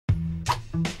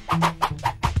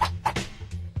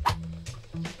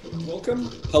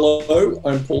welcome. Hello,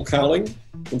 I'm Paul Cowling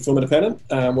from Film Independent,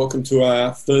 and welcome to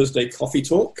our Thursday coffee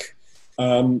talk.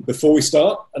 Before we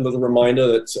start, a little reminder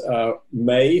that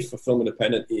May for Film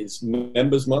Independent is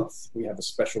Members Month. We have a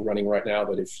special running right now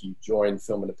that if you join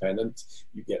Film Independent,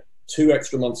 you get 2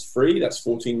 extra months free. That's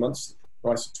 14 months, the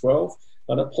price of 12.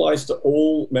 That applies to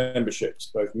all memberships,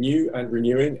 both new and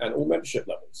renewing, and all membership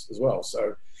levels as well.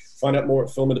 So find out more at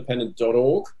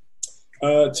filmindependent.org.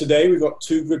 Today we've got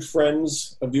 2 good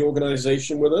friends of the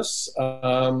organization with us,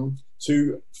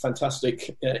 2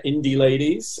 fantastic indie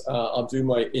ladies. I'll do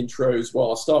my intros. Well,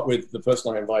 I'll start with the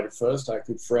person I invited first, our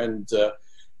good friend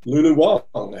Lulu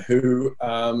Wang, who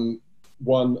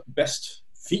won Best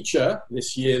Feature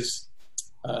this year's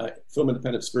Film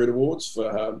Independent Spirit Awards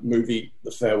for her movie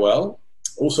The Farewell.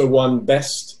 Also won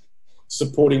Best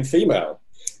Supporting Female.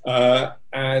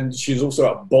 And she's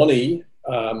also a Bonnie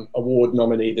Award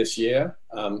nominee this year.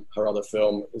 Her other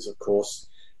film is, of course,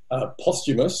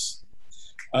 Posthumous.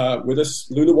 With us,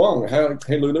 Lulu Wang.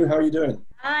 Hey, Lulu, how are you doing?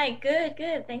 Hi, good,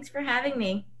 good. Thanks for having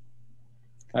me.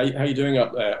 How you doing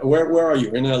up there? Where are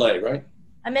you? In LA, right?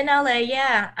 I'm in LA,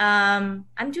 yeah.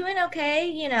 I'm doing okay,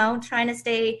 you know, trying to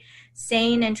stay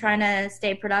sane and trying to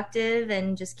stay productive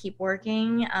and just keep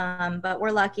working. But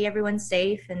we're lucky, everyone's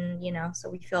safe, and, you know, so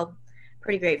we feel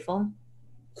pretty grateful.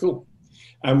 Cool.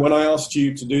 And when I asked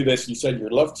you to do this, you said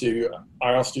you'd love to.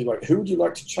 I asked you, like, who would you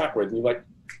like to chat with? And you're like,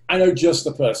 I know just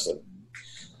the person.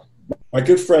 My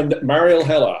good friend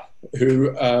Marielle,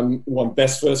 who won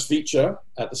Best First Feature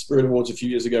at the Spirit Awards a few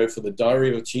years ago for The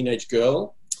Diary of a Teenage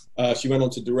Girl. She went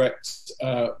on to direct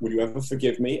Will You Ever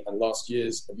Forgive Me? And last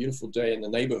year's A Beautiful Day in the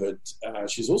Neighborhood.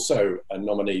 She's also a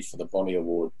nominee for the Bonnie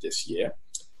Award this year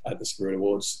at the Spirit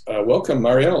Awards. Welcome,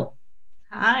 Marielle.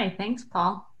 Hi, thanks,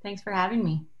 Paul. Thanks for having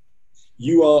me.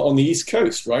 You are on the East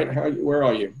Coast, right? Where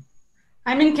are you?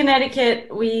 I'm in Connecticut.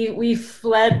 We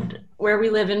fled where we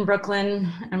live in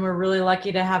Brooklyn, and we're really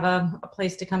lucky to have a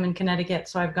place to come in Connecticut.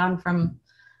 So I've gone from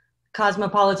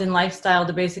cosmopolitan lifestyle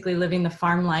to basically living the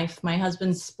farm life. My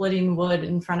husband's splitting wood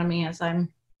in front of me as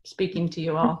I'm speaking to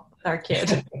you all with our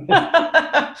kid.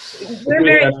 We're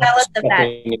very jealous of that.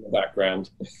 In the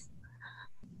background.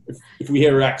 If we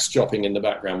hear axe chopping in the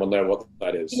background, we'll know what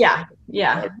that is. Yeah.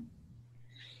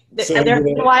 So, there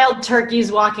are wild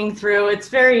turkeys walking through.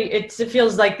 It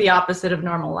feels like the opposite of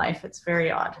normal life. It's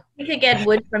very odd. We could get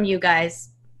wood from you guys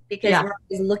because we're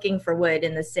always looking for wood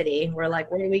in the city. We're like,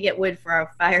 where do we get wood for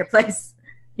our fireplace?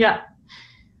 Yeah.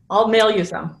 I'll mail you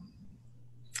some.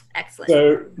 Excellent.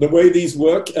 So the way these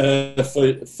work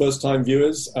for first-time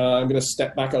viewers, I'm going to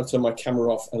step back, I'll turn my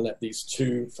camera off and let these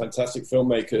 2 fantastic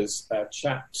filmmakers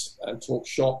chat and talk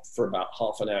shop for about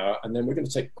half an hour. And then we're going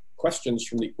to take questions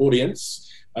from the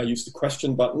audience. Use the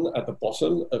question button at the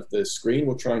bottom of the screen.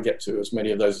 We'll try and get to as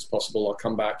many of those as possible. I'll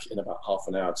come back in about half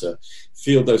an hour to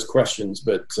field those questions.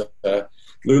 But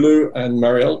Lulu and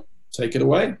Marielle, take it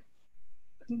away.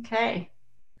 Okay.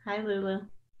 Hi, Lulu.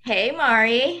 Hey,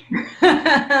 Mari.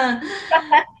 I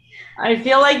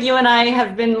feel like you and I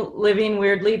have been living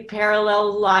weirdly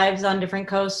parallel lives on different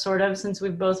coasts, sort of, since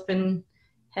we've both been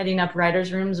heading up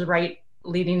writers' rooms right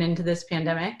leading into this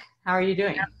pandemic. How are you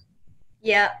doing?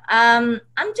 Yeah, I'm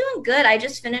doing good. I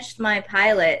just finished my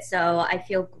pilot, so I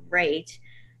feel great.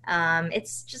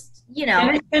 It's just, you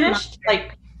know. Finished?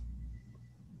 Like,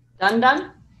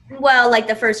 done? Well, like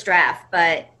the first draft,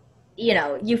 but, you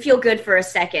know, you feel good for a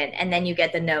second, and then you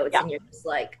get the notes, and you're just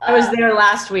like, I was there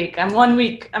last week. I'm one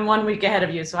week ahead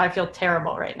of you, so I feel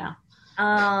terrible right now.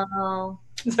 Oh.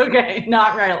 It's okay.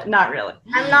 Not really.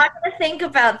 I'm not going to think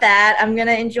about that. I'm going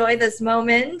to enjoy this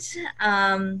moment.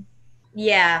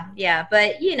 Yeah,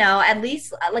 but you know, at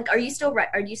least like, are you still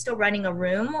running a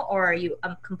room, or are you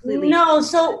completely? No,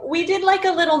 so we did like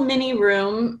a little mini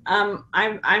room.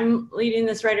 I'm leading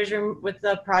this writers' room with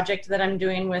the project that I'm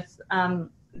doing with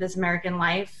This American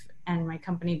Life and my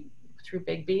company through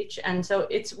Big Beach, and so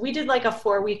we did like a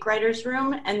 4-week writers'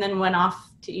 room, and then went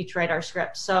off to each write our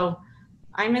script. So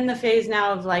I'm in the phase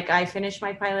now of like, I finished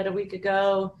my pilot a week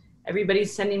ago.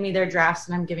 Everybody's sending me their drafts,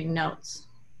 and I'm giving notes.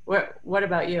 What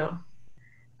about you?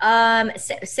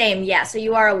 Same, yeah. So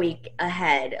you are a week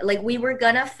ahead. Like, we were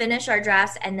gonna finish our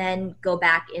drafts and then go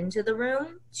back into the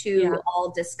room to all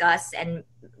discuss and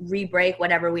re-break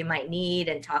whatever we might need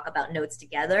and talk about notes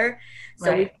together.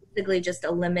 So we basically just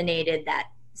eliminated that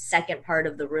second part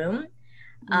of the room.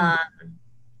 And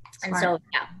so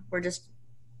we're just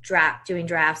doing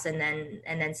drafts and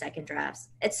then second drafts.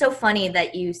 It's so funny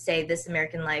that you say This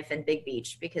American Life and Big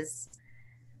Beach, because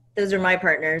those are my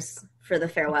partners for The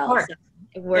Farewell. So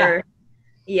we're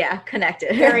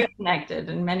connected. Very connected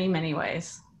in many, many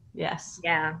ways. Yes.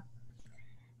 Yeah.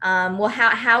 Well,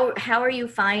 how are you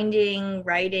finding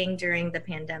writing during the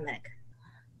pandemic?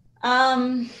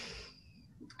 I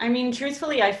mean,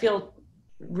 truthfully, I feel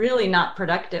really not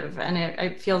productive, and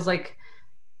it feels like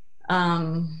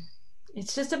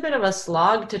it's just a bit of a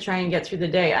slog to try and get through the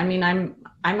day. I mean,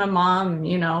 I'm a mom,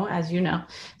 you know, as you know,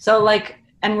 so like,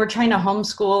 and we're trying to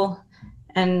homeschool,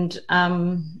 and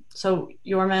so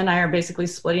Yorma and I are basically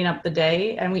splitting up the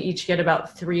day, and we each get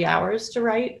about 3 hours to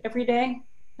write every day.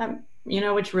 You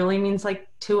know, which really means like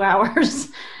 2 hours,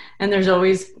 and there's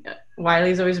always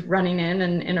Wiley's always running in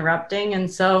and interrupting, and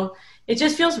so it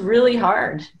just feels really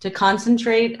hard to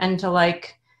concentrate and to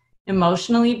like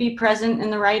emotionally be present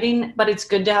in the writing, but it's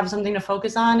good to have something to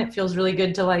focus on. It feels really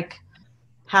good to like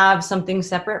have something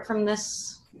separate from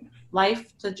this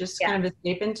life to just kind of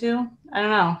escape into. I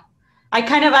don't know.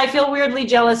 I feel weirdly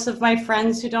jealous of my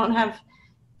friends who don't have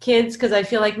kids, because I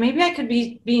feel like maybe I could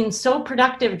be being so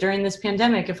productive during this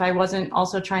pandemic if I wasn't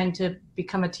also trying to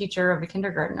become a teacher of a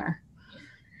kindergartner.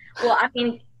 Well, I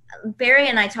mean, Barry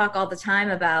and I talk all the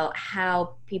time about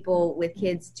how people with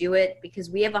kids do it, because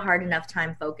we have a hard enough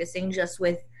time focusing just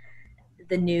with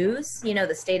the news, you know,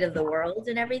 the state of the world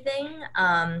and everything.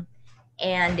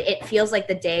 And it feels like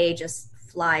the day just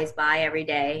flies by every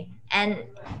day. And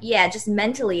yeah, just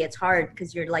mentally it's hard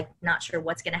because you're like not sure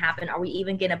what's going to happen. Are we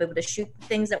even going to be able to shoot the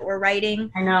things that we're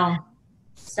writing? I know.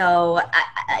 So,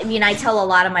 I mean, I tell a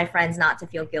lot of my friends not to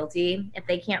feel guilty if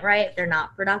they can't write, if they're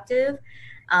not productive.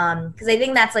 Because I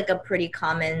think that's like a pretty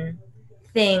common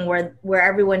thing where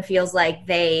everyone feels like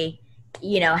they,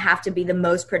 you know, have to be the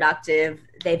most productive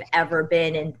they've ever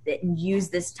been and use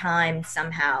this time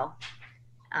somehow.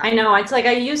 I know. It's like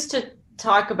I used to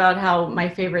talk about how my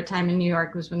favorite time in New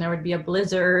York was when there would be a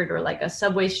blizzard or like a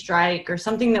subway strike or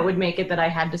something that would make it that I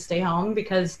had to stay home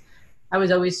because I was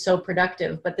always so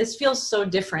productive. But this feels so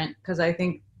different because I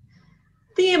think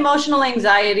the emotional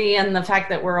anxiety and the fact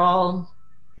that we're all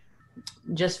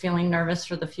just feeling nervous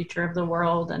for the future of the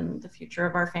world and the future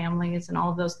of our families and all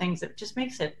of those things, it just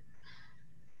makes it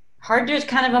hard to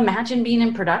kind of imagine being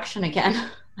in production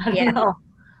again. I don't know.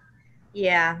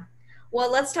 Yeah.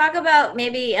 Well, let's talk about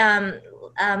maybe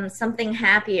something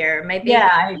happier. Maybe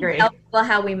I agree. Tell people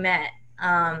how we met.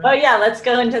 Oh yeah, let's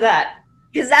go into that.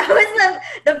 Because that was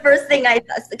the first thing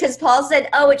because Paul said,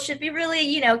 oh, it should be really,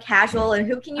 you know, casual and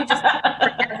who can you just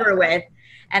forever with?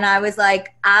 And I was like,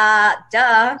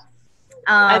 duh.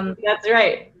 That's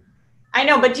right. I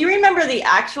know, but do you remember the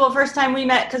actual first time we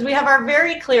met? Because we have our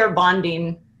very clear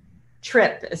bonding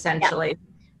trip, essentially.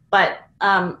 Yeah.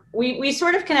 But we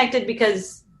sort of connected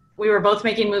because we were both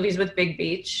making movies with Big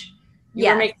Beach. You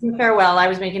were making Farewell. I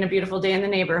was making A Beautiful Day in the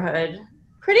Neighborhood.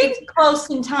 Pretty close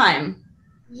in time.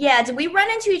 Yeah, did we run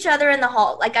into each other in the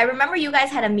hall? Like, I remember you guys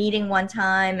had a meeting one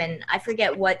time, and I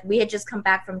forget what, we had just come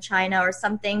back from China or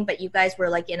something, but you guys were,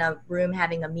 like, in a room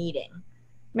having a meeting.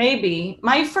 Maybe.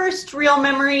 My first real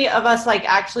memory of us, like,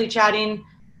 actually chatting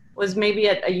was maybe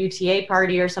at a UTA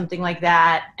party or something like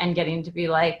that, and getting to be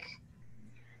like...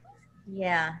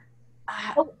 Yeah.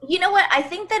 Oh, you know what? I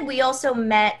think that we also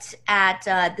met at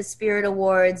the Spirit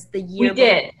Awards the year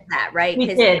before that, right? We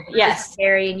did, yes.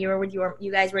 Barry and you were with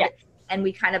you guys were... Yeah. And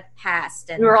we kind of passed.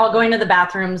 And we were all going to the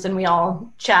bathrooms and we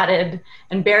all chatted.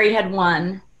 And Barry had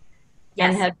won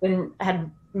and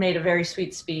had made a very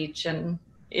sweet speech. And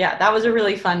yeah, that was a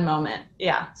really fun moment.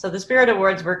 Yeah. So the Spirit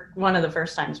Awards were one of the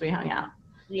first times we hung out.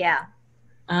 Yeah.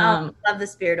 Love the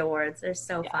Spirit Awards. They're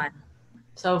so fun.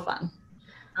 So fun.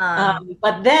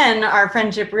 But then our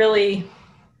friendship really,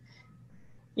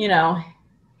 you know,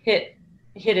 hit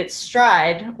its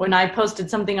stride when I posted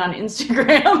something on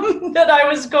Instagram that I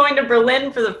was going to Berlin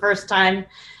for the first time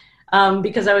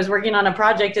because I was working on a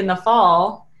project in the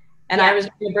fall and I was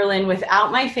going to Berlin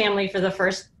without my family for the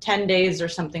first 10 days or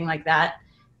something like that.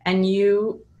 And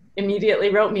you immediately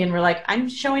wrote me and were like, I'm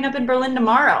showing up in Berlin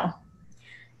tomorrow.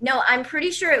 No, I'm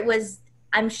pretty sure it was,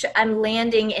 I'm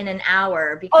landing in an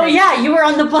hour. Because oh yeah, you were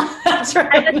on the plane. That's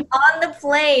right. I was on the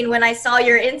plane when I saw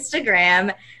your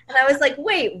Instagram and I was like,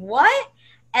 wait, what?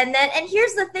 And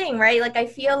here's the thing, right? Like, I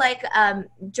feel like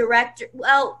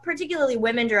particularly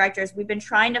women directors, we've been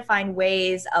trying to find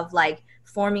ways of like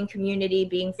forming community,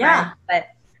 being friends, but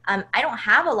I don't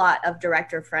have a lot of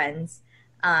director friends.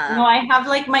 No, I have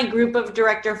like my group of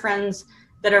director friends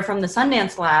that are from the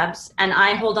Sundance Labs, and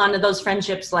I hold on to those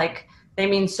friendships like they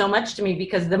mean so much to me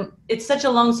because it's such a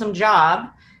lonesome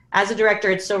job. As a director,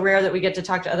 it's so rare that we get to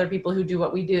talk to other people who do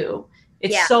what we do.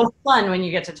 It's so fun when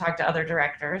you get to talk to other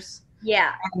directors.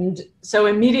 Yeah. And so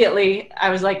immediately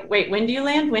I was like, wait, when do you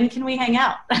land? When can we hang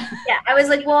out? Yeah. I was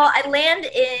like, well, I land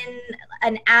in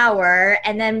an hour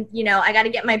and then, you know, I got to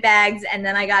get my bags and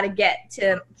then I got to get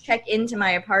to check into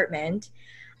my apartment.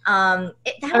 I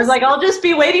was like, I'll just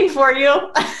be waiting for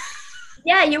you.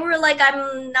 Yeah, you were like,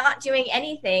 I'm not doing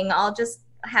anything. I'll just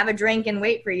have a drink and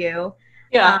wait for you.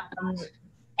 Yeah.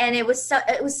 And it was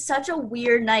such a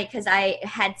weird night because I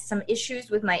had some issues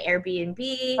with my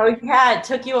Airbnb. Oh yeah, it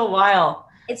took you a while.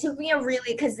 It took me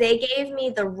because they gave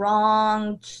me the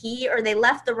wrong key, or they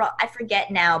left the wrong, I forget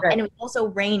now. Right. And it was also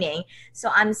raining. So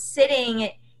I'm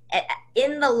sitting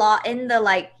in the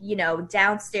like, you know,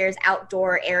 downstairs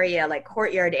outdoor area, like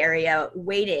courtyard area,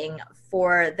 waiting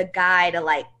for the guy to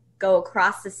like go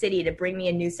across the city to bring me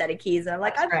a new set of keys. And I'm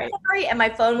like, I'm sorry. And my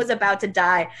phone was about to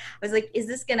die. I was like, is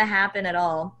this going to happen at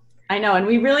all? I know. And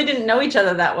we really didn't know each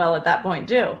other that well at that point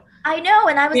too. I know.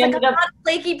 And I was like, I'm not a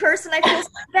flaky person. I feel so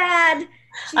bad.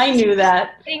 I knew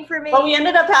that. Waiting for me. But we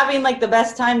ended up having like the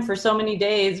best time for so many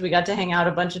days. We got to hang out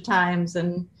a bunch of times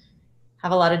and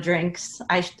have a lot of drinks.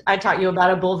 I taught you about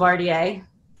a Boulevardier.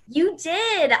 You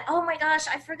did. Oh my gosh,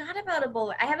 I forgot about a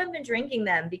bowl. I haven't been drinking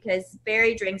them because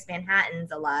Barry drinks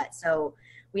Manhattans a lot, so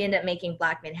we end up making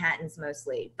black Manhattans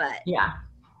mostly. But yeah,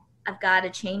 I've got to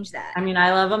change that. I mean,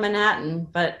 I love a Manhattan,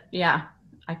 but yeah,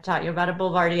 I taught you about a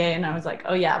Boulevardier, and I was like,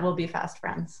 oh yeah, we'll be fast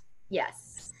friends.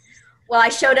 Yes. Well, I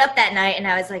showed up that night, and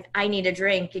I was like, I need a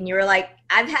drink, and you were like,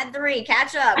 I've had 3,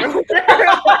 catch up. Or whatever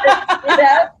it was, you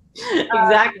know?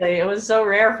 Exactly. It was so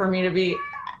rare for me to be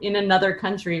in another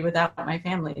country without my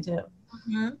family too.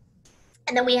 Mm-hmm.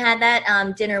 And then we had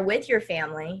that dinner with your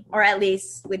family, or at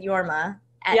least with Yorma,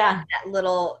 at that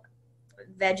little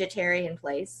vegetarian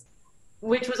place.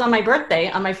 Which was on my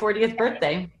birthday, on my 40th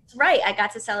birthday. Right. I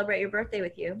got to celebrate your birthday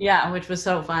with you. Yeah, which was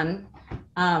so fun.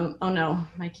 Oh no,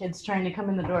 my kid's trying to come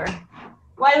in the door.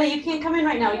 Wiley, you can't come in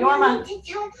right now. Yorma.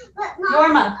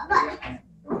 Yorma.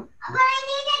 But I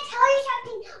need to tell you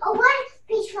something. A one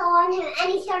piece fell on him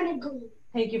and he started bleeding.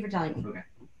 Thank you for telling me.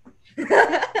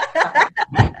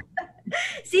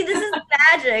 See, this is the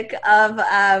magic of,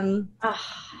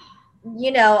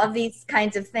 you know, of these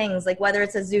kinds of things, like whether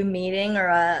it's a Zoom meeting or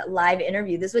a live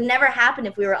interview. This would never happen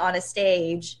if we were on a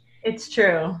stage. It's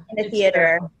true. In a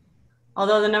theater. True.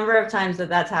 Although the number of times that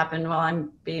that's happened while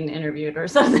I'm being interviewed or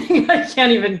something, I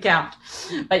can't even count.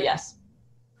 But yes,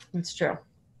 it's true.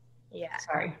 Yeah.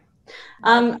 Sorry.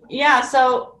 Yeah.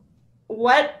 So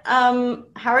what, how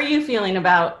are you feeling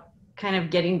about kind of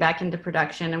getting back into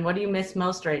production, and what do you miss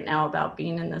most right now about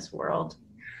being in this world?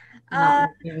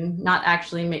 Not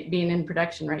actually being in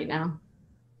production right now.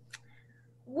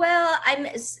 Well,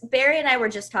 Barry and I were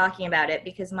just talking about it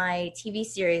because my TV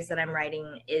series that I'm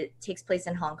writing, it takes place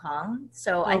in Hong Kong.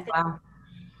 So I think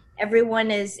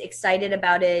everyone is excited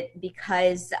about it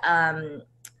because,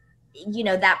 you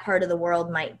know, that part of the world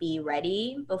might be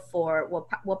ready before,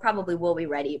 well, probably will be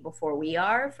ready before we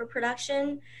are for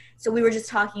production. So we were just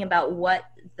talking about what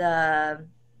the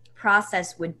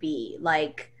process would be.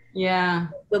 Like, yeah,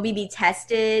 would we be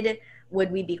tested? Would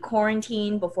we be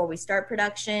quarantined before we start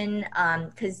production?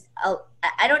 Because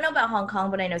I don't know about Hong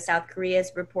Kong, but I know South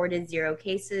Korea's reported 0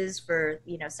 cases for,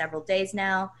 you know, several days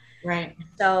now. Right.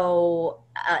 So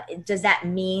does that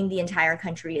mean the entire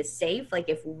country is safe? Like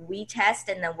if we test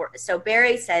and then so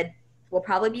Barry said we'll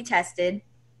probably be tested,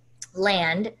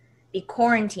 land, be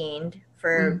quarantined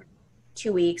for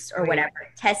 2 weeks or whatever,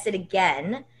 tested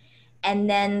again. And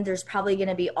then there's probably going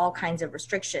to be all kinds of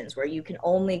restrictions where you can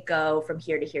only go from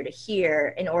here to here to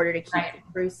here in order to keep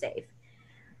the crew safe.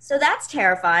 So that's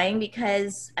terrifying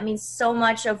because, I mean, so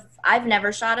much of, I've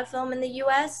never shot a film in the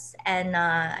U.S. and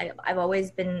I've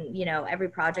always been, you know, every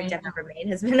project I've ever made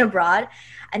has been abroad.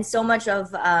 And so much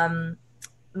of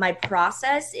my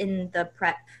process in the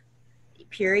prep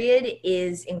period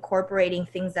is incorporating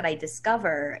things that I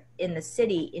discover in the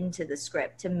city into the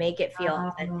script to make it feel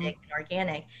authentic and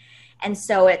organic. And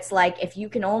so it's like, if you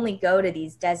can only go to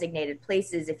these designated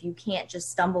places, if you can't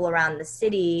just stumble around the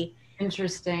city.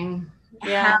 Interesting.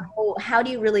 Yeah. How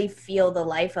do you really feel the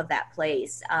life of that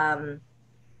place?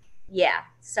 Yeah.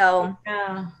 So.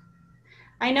 Yeah.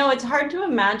 I know it's hard to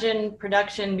imagine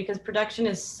production because production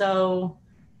is so,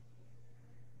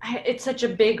 it's such a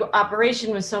big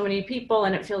operation with so many people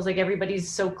and it feels like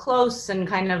everybody's so close and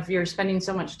kind of you're spending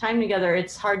so much time together.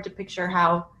 It's hard to picture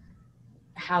how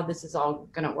this is all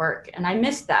going to work. And I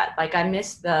miss that. Like I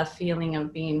miss the feeling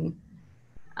of being,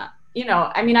 you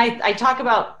know, I mean, I talk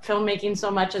about filmmaking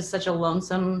so much as such a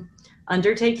lonesome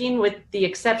undertaking with the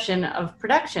exception of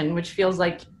production, which feels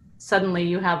like suddenly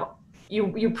you have,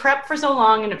 you prep for so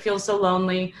long and it feels so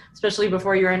lonely, especially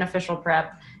before you're in official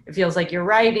prep. It feels like you're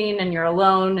writing and you're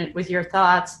alone with your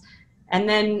thoughts. And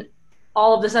then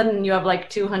all of a sudden you have like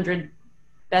 200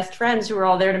 best friends who are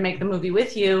all there to make the movie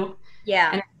with you.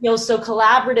 Yeah. And it feels so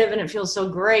collaborative and it feels so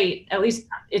great. At least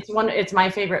it's my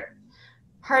favorite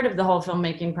part of the whole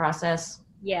filmmaking process.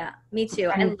 Yeah, me too.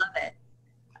 I love it.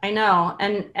 I know.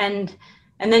 And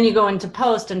then you go into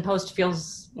post, and post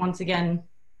feels once again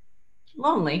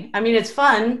lonely. I mean, it's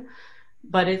fun,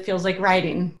 but it feels like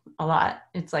writing a lot.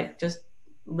 It's like just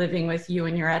living with you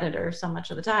and your editor so much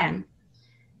of the time.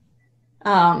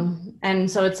 And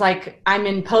so it's like I'm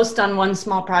in post on one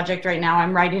small project right now.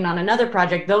 I'm writing on another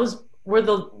project. Those were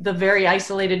the very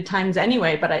isolated times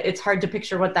anyway, but it's hard to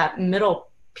picture what that middle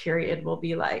period will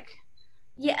be like.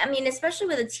 Yeah, I mean, especially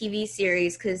with a TV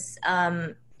series, because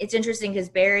it's interesting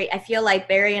because I feel like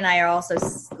Barry and I are also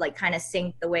like kind of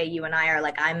synced the way you and I are.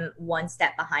 Like I'm one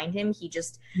step behind him. He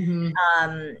just,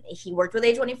 he worked with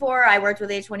A24, I worked with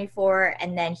A24,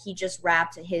 and then he just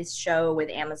wrapped his show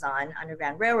with Amazon,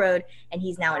 Underground Railroad, and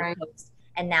he's now in post.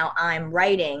 And now I'm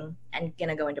writing and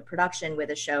gonna go into production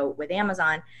with a show with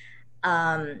Amazon.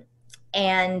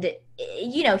 And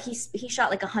you know, he shot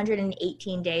like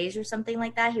 118 days or something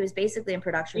like that. He was basically in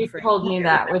production for. You told me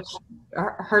that, which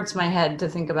hurts my head to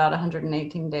think about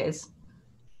 118 days.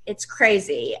 It's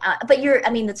crazy, but I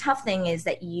mean, the tough thing is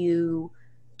that you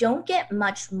don't get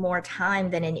much more time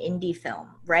than an indie film,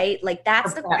 right? Like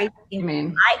that's the crazy thing. I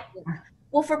mean,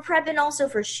 well, for prep and also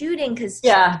for shooting, because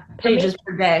pages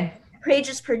per day.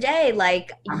 Pages per day,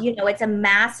 like, you know, it's a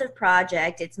massive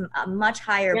project. It's a much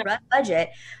higher budget,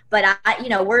 but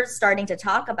we're starting to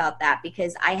talk about that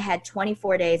because I had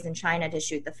 24 days in China to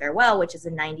shoot The Farewell, which is a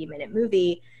 90-minute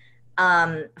movie.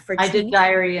 I did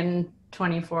Diary in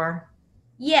 24.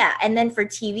 Yeah, and then for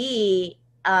TV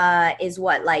is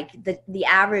what, like the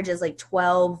average is like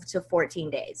 12 to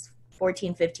 14 days,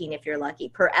 14, 15 if you're lucky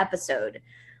per episode.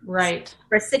 Right.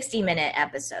 For a 60-minute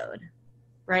episode.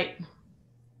 Right.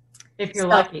 If you're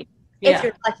lucky. If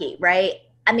you're lucky, right?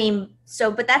 I mean,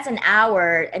 but that's an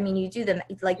hour. I mean, you do them,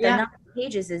 like the number of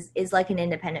pages is like an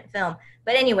independent film.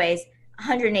 But anyways,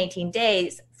 118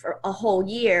 days for a whole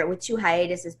year with 2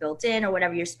 hiatuses built in or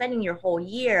whatever. You're spending your whole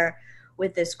year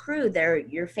with this crew. They're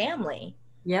your family.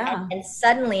 Yeah. And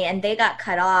suddenly, and they got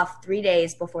cut off 3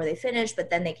 days before they finished, but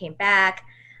then they came back.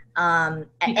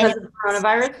 Because of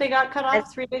coronavirus, they got cut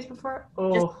off 3 days before?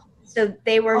 So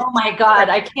they were. Oh my God,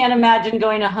 I can't imagine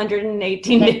going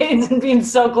 118 days and being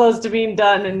so close to being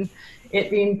done and it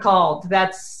being called.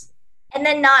 And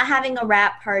then not having a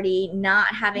wrap party, not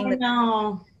having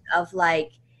of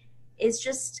like, it's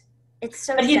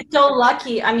so. But he's so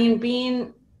lucky. I mean,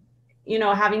 being,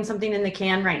 having something in the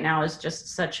can right now is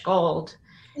just such gold.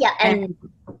 Yeah,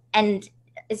 and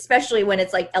especially when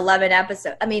it's like 11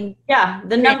 episodes. I mean,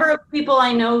 the number of people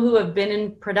I know who have been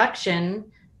in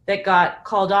production that got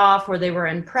called off or they were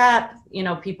in prep,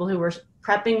 people who were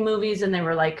prepping movies and they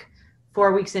were like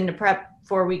 4 weeks into prep,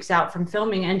 4 weeks out from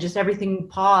filming and just everything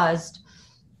paused.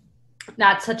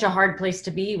 That's such a hard place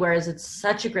to be, whereas it's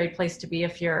such a great place to be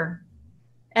if you're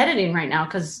editing right now,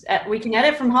 because we can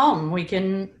edit from home. We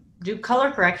can do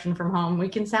color correction from home. We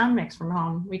can sound mix from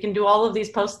home. We can do all of these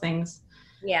post things.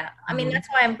 Yeah. I mean, that's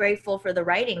why I'm grateful for the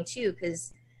writing too,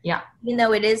 because even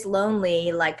though it is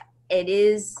lonely, like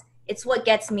it's what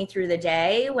gets me through the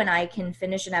day when I can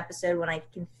finish an episode, when I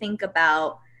can think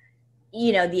about,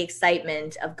 the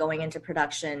excitement of going into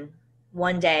production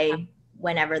one day,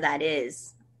 whenever that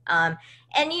is. And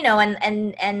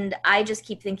I just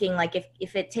keep thinking, like,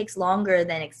 if it takes longer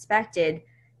than expected,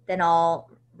 then I'll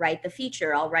write the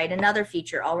feature. I'll write another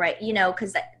feature. I'll write,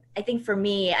 because I think for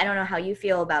me, I don't know how you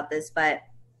feel about this, but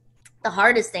the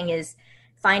hardest thing is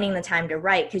finding the time to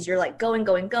write, because you're like going,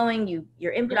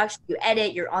 you're in production, you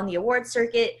edit, you're on the award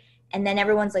circuit, and then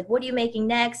everyone's like, what are you making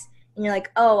next? And you're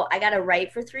like, oh, I got to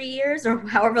write for 3 years or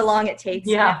however long it takes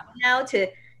now to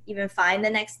even find the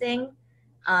next thing.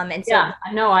 And so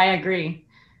no, I agree.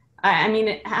 I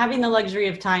mean, having the luxury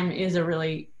of time is a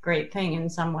really great thing in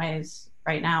some ways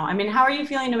right now. I mean, how are you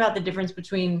feeling about the difference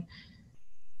between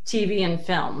TV and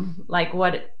film? Like,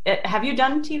 have you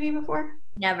done TV before?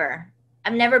 Never.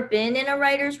 I've never been in a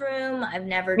writer's room. I've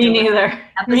never. Me neither.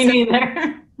 Me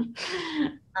neither.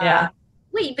 Yeah.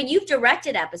 Wait, but you've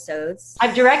directed episodes.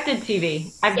 I've directed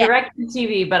TV. Directed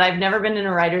TV, but I've never been in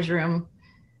a writer's room.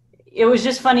 It was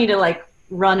just funny to like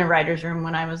run a writer's room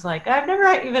when I was like, I've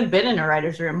never even been in a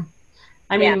writer's room.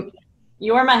 I mean,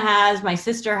 Yorma has, my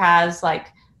sister has, like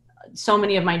so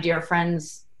many of my dear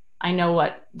friends, I know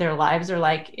what their lives are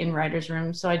like in writer's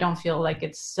rooms, so I don't feel like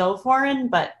it's so foreign,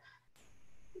 but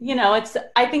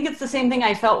I think it's the same thing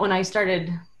I felt when I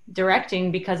started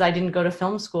directing, because I didn't go to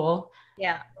film school.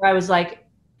 Yeah. Where I was like,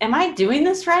 am I doing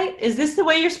this right? Is this the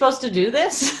way you're supposed to do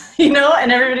this?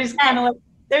 And everybody's kind of like,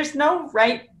 there's no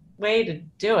right way to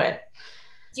do it.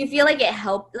 Do you feel like it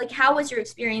helped? Like, how was your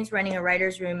experience running a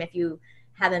writer's room if you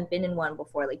haven't been in one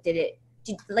before? Like, did it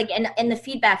and the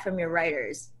feedback from your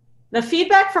writers? The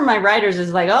feedback from my writers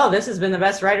is like, oh, this has been the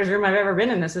best writer's room I've ever been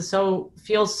in. This is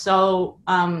feels so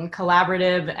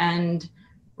collaborative and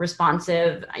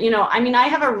responsive. You know, I mean, I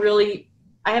have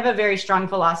a very strong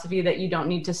philosophy that you don't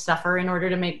need to suffer in order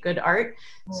to make good art.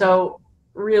 Mm. So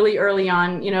really early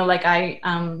on, you know, like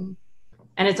and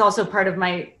it's also part of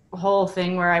my whole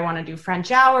thing where I want to do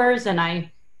French hours, and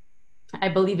I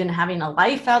believe in having a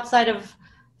life outside of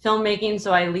filmmaking.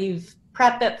 So I leave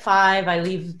prep at 5, I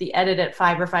leave the edit at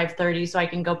 5 or 5:30 so I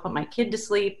can go put my kid to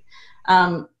sleep.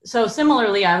 So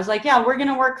similarly, I was like, yeah, we're going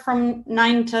to work from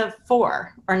 9 to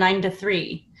 4 or 9 to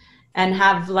 3 and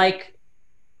have like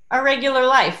a regular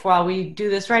life while we do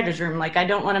this writer's room. Like, I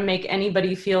don't want to make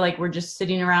anybody feel like we're just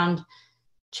sitting around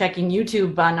checking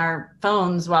YouTube on our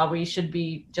phones while we should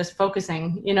be just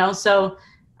focusing, you know? So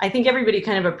I think everybody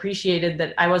kind of appreciated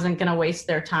that I wasn't going to waste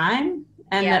their time,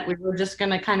 and that we were just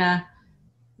going to kind of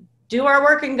do our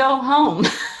work and go home.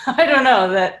 I don't know,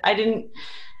 that I didn't,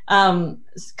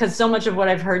 because so much of what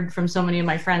I've heard from so many of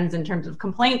my friends in terms of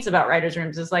complaints about writers'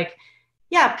 rooms is like,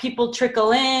 yeah, people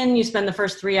trickle in, you spend the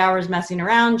first 3 hours messing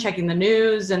around, checking the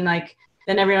news, and like,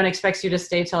 then everyone expects you to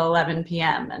stay till 11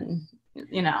 p.m. and,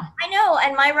 you know. I know,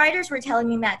 and my writers were telling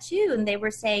me that too, and they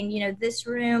were saying, you know, this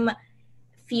room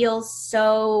feels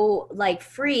so like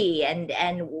free, and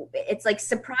it's like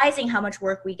surprising how much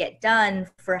work we get done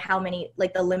for how many,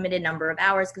 like the limited number of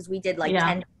hours, because we did like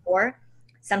 10 to 4,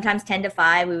 sometimes 10 to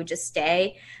 5. We would just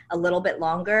stay a little bit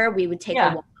longer. We would take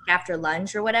a walk after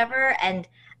lunch or whatever, and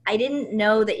I didn't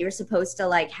know that you're supposed to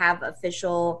like have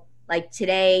official, like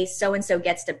today so and so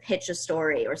gets to pitch a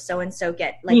story, or so and so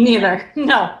get like. Me neither.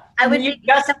 No, I would you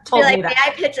just told like, me that. may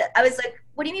I pitch it? I was like,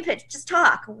 what do you mean pitch? Just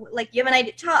talk. Like, you have an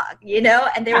idea, talk, you know?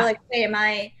 And they were like, hey, am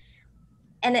I?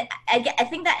 And I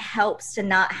think that helps to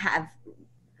not have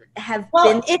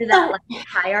been through that like,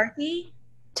 hierarchy.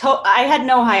 I had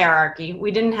no hierarchy. We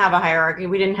didn't have a hierarchy.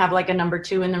 We didn't have like a number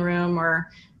 2 in the room, or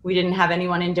we didn't have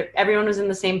anyone everyone was in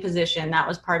the same position. That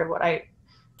was part of what I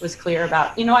was clear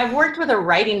about. You know, I've worked with a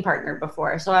writing partner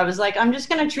before, so I was like, I'm just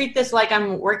going to treat this like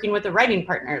I'm working with a writing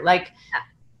partner, like,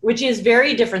 which is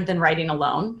very different than writing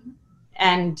alone.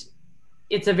 And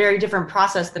it's a very different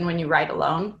process than when you write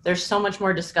alone. There's so much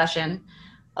more discussion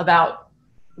about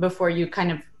before you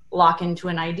kind of lock into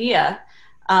an idea.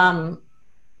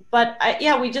 But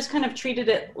we just kind of treated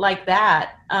it like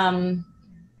that.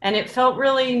 And it felt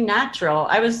really natural.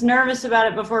 I was nervous about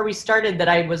it before we started, that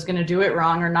I was going to do it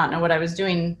wrong or not know what I was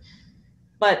doing.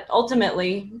 But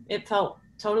ultimately, it felt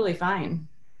totally fine.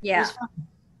 Yeah. It was fun.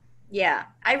 Yeah.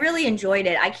 I really enjoyed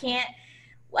it. I can't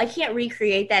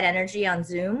recreate that energy on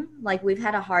Zoom. Like, we've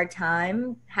had a hard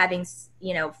time having,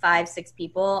 you know, 5-6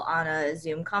 people on a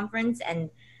Zoom conference and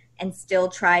still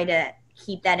try to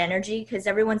keep that energy, because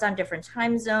everyone's on different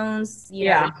time zones, you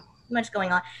know. Too much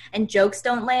going on, and jokes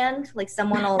don't land. Like,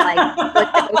 someone will like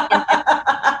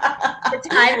the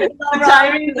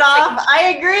timing's off.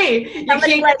 I agree. You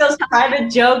can't get those private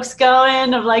jokes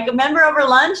going of like, remember over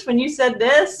lunch when you said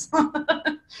this?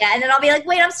 Yeah, and then I'll be like,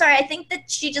 wait, I'm sorry, I think that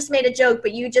she just made a joke,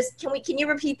 but can you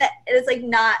repeat that? And it's like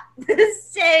not the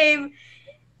same.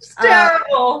 It's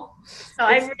terrible. So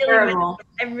I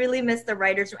really miss the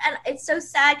writers' room. And it's so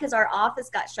sad because our office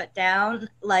got shut down.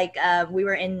 Like, we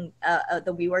were in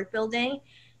the WeWork building,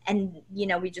 and, you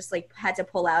know, we just like had to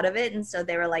pull out of it. And so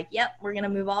they were like, yep, we're going to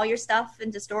move all your stuff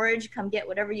into storage. Come get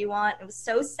whatever you want. It was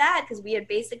so sad because we had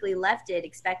basically left it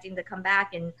expecting to come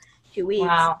back in 2 weeks.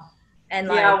 Wow. And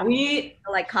like, we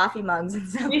like coffee mugs and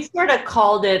stuff. We sort of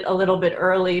called it a little bit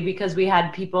early because we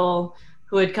had people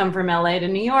who had come from LA to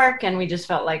New York, and we just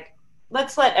felt like,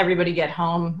 let's let everybody get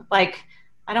home. Like,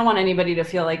 I don't want anybody to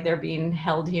feel like they're being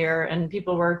held here. And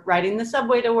people were riding the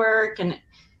subway to work, and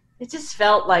it just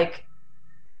felt like,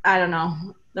 I don't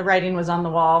know, the writing was on the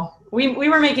wall. We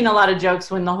were making a lot of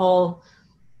jokes when the whole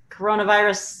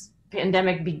coronavirus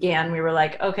pandemic began. We were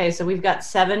like, okay, so we've got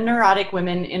 7 neurotic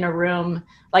women in a room.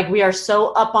 Like, we are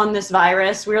so up on this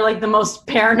virus. We were like the most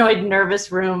paranoid,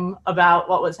 nervous room about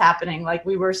what was happening. Like,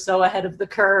 we were so ahead of the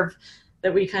curve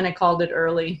that we kind of called it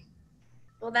early.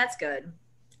 Well, that's good.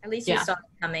 At least you saw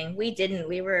it coming. We didn't.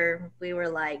 We were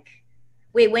like,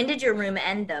 wait, when did your room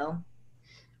end though?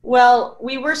 Well,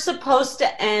 we were supposed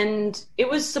to end, it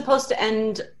was supposed to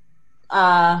end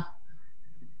March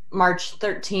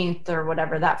 13th or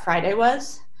whatever that Friday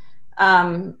was.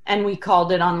 And we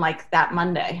called it on like that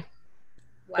Monday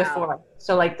before.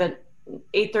 So like the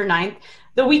 8th or 9th,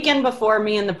 the weekend before,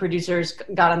 me and the producers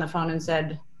got on the phone and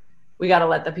said, we got to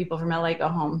let the people from LA go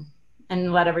home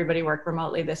and let everybody work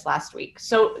remotely this last week.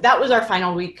 So that was our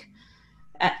final week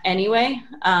anyway.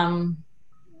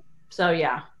 So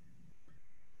yeah.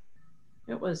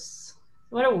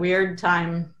 what a weird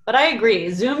time. But I agree.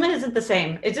 Zoom isn't the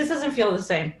same. It just doesn't feel the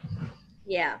same.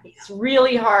 Yeah. It's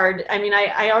really hard. I mean,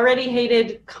 I already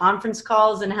hated conference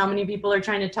calls and how many people are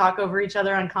trying to talk over each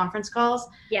other on conference calls.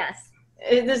 Yes.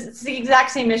 It's the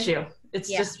exact same issue. It's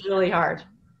just really hard.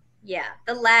 Yeah.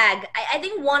 The lag. I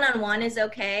think one-on-one is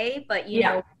okay, but you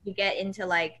know, you get into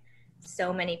like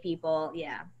so many people.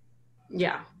 Yeah.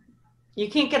 Yeah. You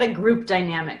can't get a group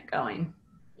dynamic going.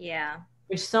 Yeah.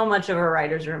 Which so much of a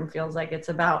writer's room feels like it's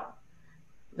about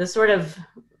the sort of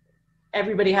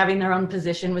everybody having their own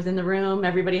position within the room,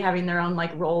 everybody having their own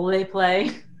like role they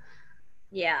play.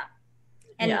 Yeah.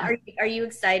 And are you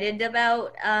excited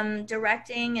about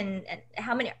directing, and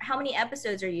how many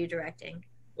episodes are you directing?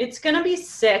 It's going to be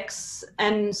 6,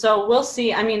 and so we'll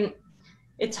see. I mean,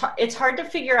 it's hard to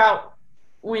figure out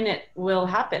when it will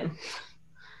happen.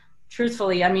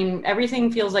 Truthfully, I mean,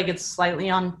 everything feels like it's slightly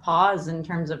on pause in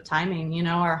terms of timing. You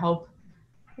know,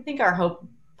 I think our hope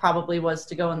probably was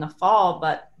to go in the fall,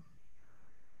 but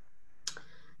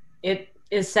it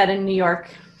is set in New York.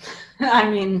 I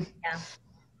mean,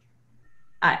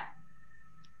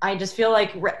 I just feel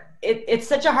like it's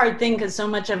such a hard thing, because so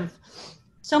much of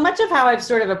how I've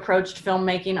sort of approached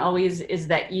filmmaking always is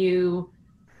that you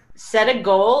set a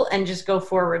goal and just go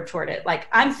forward toward it. Like,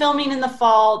 I'm filming in the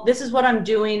fall, this is what I'm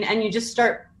doing, and you just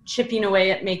start chipping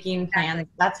away at making plans.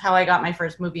 That's how I got my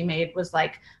first movie made, was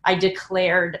like, I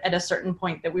declared at a certain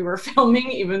point that we were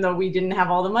filming, even though we didn't have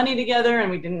all the money together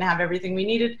and we didn't have everything we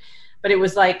needed. But it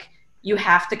was like, you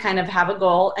have to kind of have a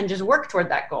goal and just work toward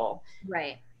that goal.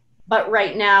 Right. But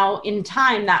right now in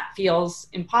time, that feels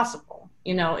impossible.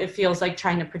 You know, it feels like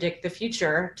trying to predict the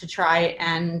future to try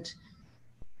and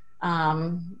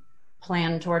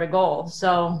plan toward a goal.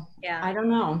 So I don't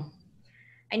know.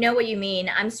 I know what you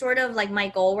mean. I'm sort of like, my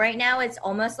goal right now, it's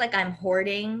almost like I'm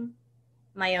hoarding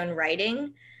my own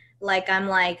writing. Like, I'm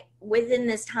like, within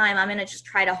this time, I'm going to just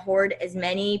try to hoard as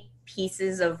many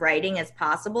pieces of writing as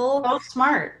possible. Oh,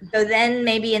 smart. So then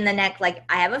maybe in the next, like,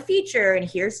 I have a feature, and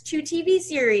here's 2 TV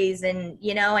series, and,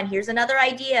 you know, and here's another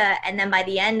idea. And then by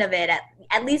the end of it,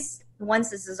 at least once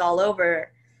this is all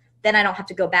over, then I don't have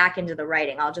to go back into the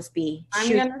writing. I'll just be I'm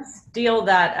going to steal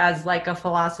that as like a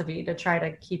philosophy to try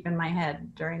to keep in my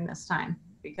head during this time,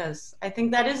 because I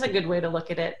think that is a good way to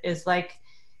look at it, is like,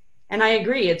 and I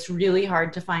agree, it's really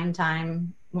hard to find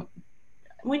time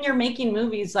when you're making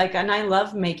movies, like, and I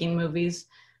love making movies,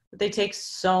 but they take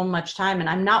so much time. And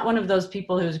I'm not one of those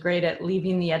people who's great at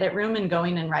leaving the edit room and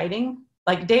going and writing.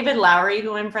 Like David Lowery,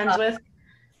 who I'm friends with,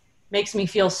 makes me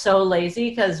feel so lazy,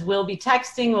 because we'll be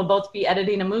texting, we'll both be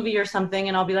editing a movie or something,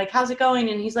 and I'll be like, how's it going?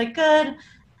 And he's like, good.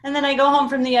 And then I go home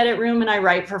from the edit room and I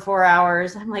write for 4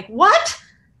 hours. I'm like, what?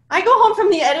 I go home from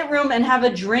the edit room and have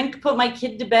a drink, put my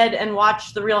kid to bed, and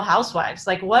watch The Real Housewives.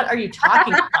 Like, what are you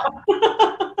talking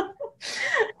about?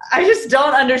 I just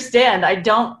don't understand.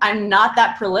 I'm not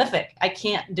that prolific. I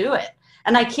can't do it.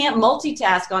 And I can't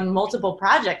multitask on multiple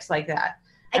projects like that.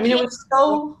 I mean, it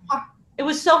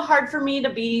was so hard for me to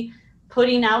be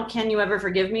putting out Can You Ever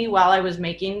Forgive Me while I was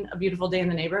making A Beautiful Day in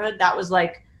the Neighborhood. That was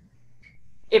like,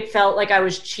 it felt like I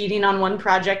was cheating on one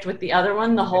project with the other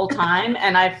one the whole time.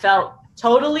 And I felt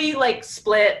totally like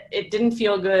split. It didn't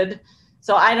feel good.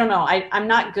 So I don't know. I'm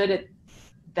not good at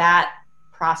that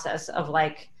process of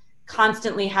like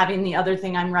constantly having the other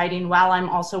thing I'm writing while I'm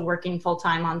also working full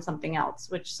time on something else,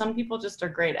 which some people just are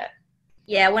great at.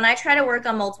 Yeah, when I try to work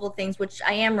on multiple things, which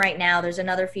I am right now, there's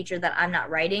another feature that I'm not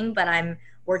writing, but I'm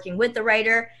working with the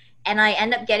writer, and I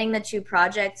end up getting the 2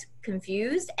 projects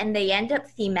confused, and they end up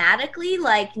thematically,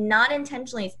 like, not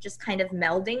intentionally, it's just kind of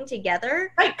melding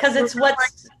together. Right, because it's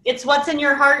what's in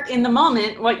your heart in the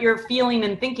moment, what you're feeling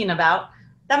and thinking about.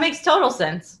 That makes total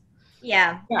sense.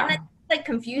 Yeah. And it's like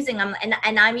confusing. And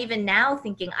I'm even now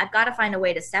thinking, I've got to find a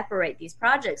way to separate these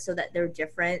projects so that they're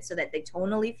different, so that they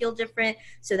tonally feel different,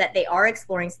 so that they are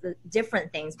exploring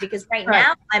different things. Because right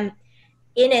now I'm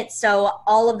in it, so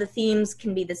all of the themes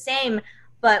can be the same.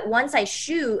 But once I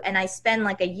shoot and I spend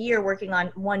like a year working on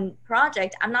one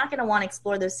project, I'm not going to want to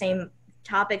explore those same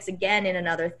topics again in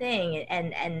another thing.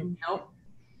 And nope.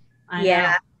 I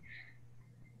know.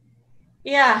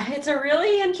 Yeah, it's a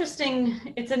really interesting.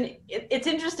 It's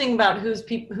interesting about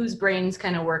whose brains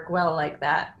kind of work well like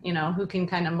that. You know, who can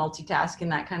kind of multitask in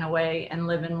that kind of way and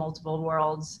live in multiple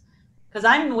worlds. Because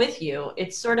I'm with you.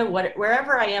 It's sort of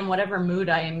wherever I am, whatever mood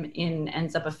I am in,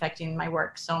 ends up affecting my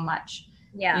work so much.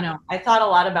 Yeah. You know, I thought a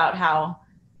lot about how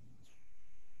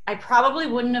I probably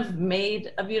wouldn't have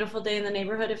made A Beautiful Day in the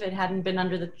Neighborhood if it hadn't been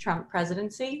under the Trump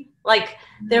presidency. Like,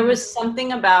 there was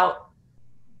something about,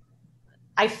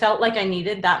 I felt like I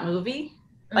needed that movie.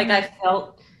 Like, I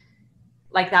felt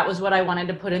like that was what I wanted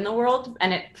to put in the world,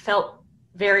 and it felt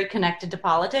very connected to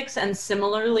politics. And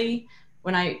similarly,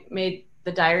 when I made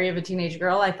The Diary of a Teenage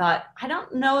Girl, I thought, I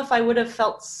don't know if I would have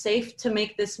felt safe to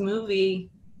make this movie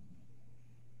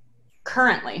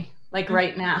currently, like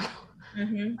right now.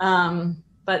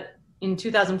 But in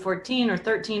 2014 or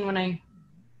 13, when I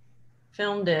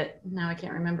filmed it, now I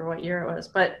can't remember what year it was,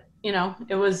 but you know,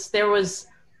 there was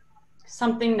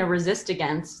something to resist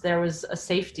against. There was a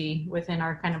safety within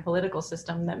our kind of political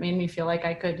system that made me feel like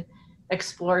I could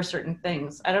explore certain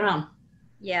things. I don't know.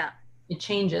 Yeah. It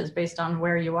changes based on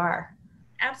where you are.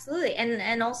 Absolutely.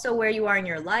 And also where you are in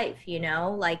your life, you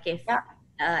know, like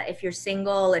if you're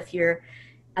single, if you're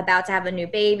about to have a new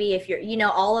baby, if you're, you know,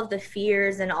 all of the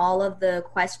fears and all of the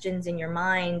questions in your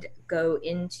mind go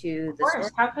into the story.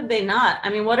 How could they not? I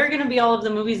mean, what are going to be all of the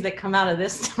movies that come out of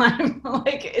this time?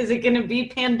 Like, is it going to be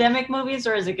pandemic movies,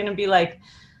 or is it going to be like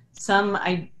some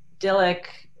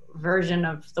idyllic version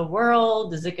of the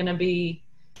world? Is it going to be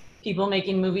people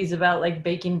making movies about like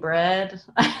baking bread?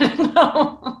 I don't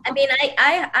know. I mean,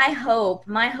 I hope,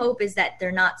 my hope is that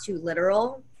they're not too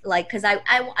literal. Like, cause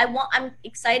I'm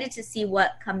excited to see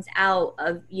what comes out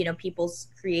of, you know, people's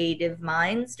creative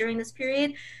minds during this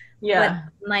period. Yeah.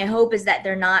 But my hope is that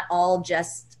they're not all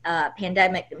just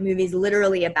pandemic movies,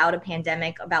 literally about a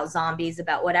pandemic, about zombies,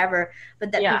 about whatever,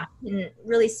 but that people can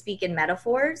really speak in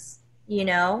metaphors, you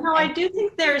know? No, I do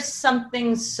think there's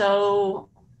something so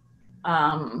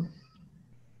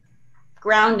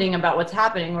grounding about what's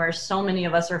happening, where so many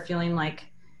of us are feeling like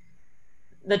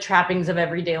the trappings of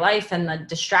everyday life and the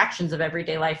distractions of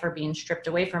everyday life are being stripped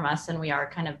away from us, and we are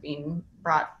kind of being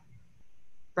brought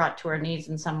to our knees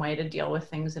in some way to deal with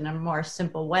things in a more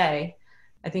simple way.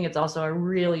 I think it's also a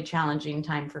really challenging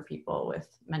time for people with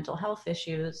mental health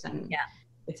issues, and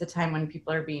it's a time when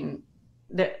people are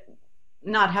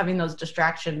not having those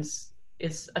distractions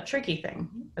is a tricky thing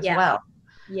as well.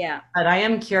 Yeah. But I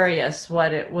am curious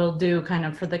what it will do kind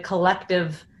of for the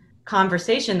collective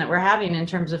conversation that we're having in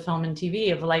terms of film and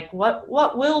TV, of like, what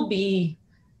will be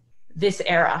this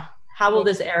era? How will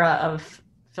this era of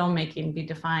filmmaking be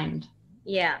defined?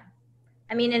 Yeah.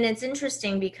 I mean, and it's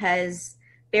interesting because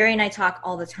Barry and I talk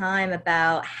all the time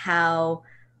about how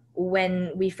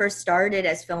when we first started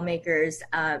as filmmakers,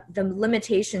 the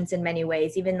limitations in many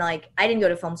ways, even like I didn't go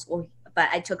to film school, but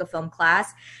I took a film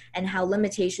class, and how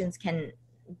limitations can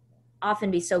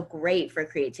often be so great for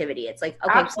creativity. It's like,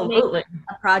 okay, absolutely,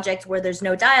 a project where there's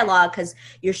no dialogue because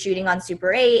you're shooting on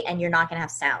Super 8 and you're not going to have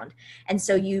sound. And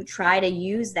so you try to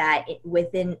use that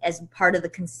within as part of the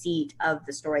conceit of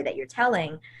the story that you're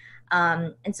telling.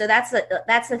 And so that's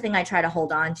the thing I try to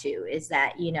hold on to, is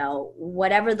that, you know,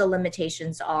 whatever the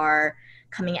limitations are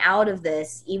coming out of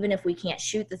this, even if we can't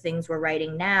shoot the things we're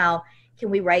writing now,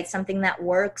 can we write something that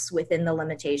works within the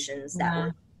limitations that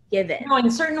we're given? No, in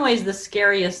certain ways, the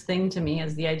scariest thing to me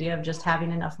is the idea of just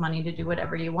having enough money to do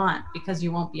whatever you want, because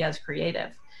you won't be as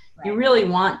creative. Right. You really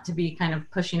want to be kind of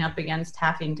pushing up against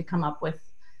having to come up with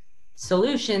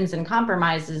solutions and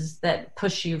compromises that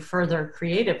push you further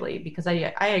creatively, because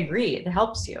I agree, it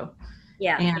helps you.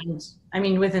 Yeah. And I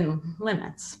mean, within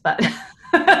limits, but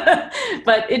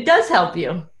but it does help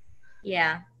you.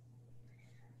 Yeah.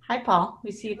 Hi, Paul.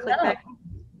 We see you click back.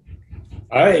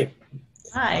 Hi.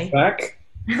 Hi. Back.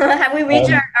 Have we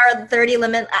reached our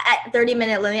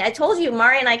 30-minute limit? I told you,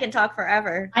 Mari and I can talk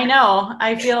forever. I know.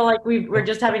 I feel like we're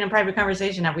just having a private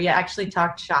conversation. Have we actually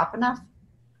talked shop enough?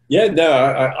 Yeah, no,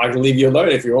 I can leave you alone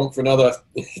if you want for another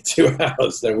 2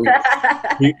 hours. Then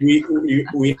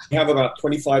we have about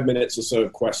 25 minutes or so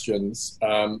of questions.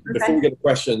 Before we get to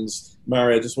questions,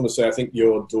 Mari, I just want to say I think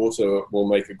your daughter will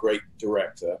make a great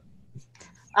director.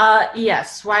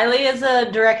 Yes, Wiley is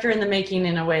a director in the making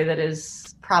in a way that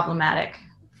is problematic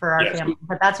for our family.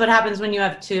 But that's what happens when you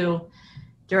have two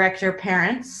director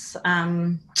parents.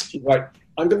 Right.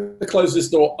 I'm going to close this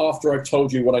door after I've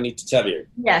told you what I need to tell you.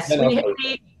 Yes,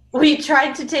 we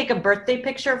tried to take a birthday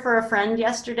picture for a friend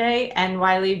yesterday, and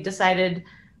Wiley decided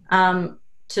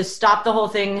to stop the whole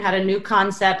thing, had a new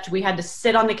concept. We had to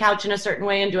sit on the couch in a certain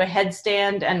way and do a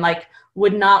headstand, and like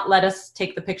would not let us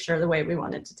take the picture the way we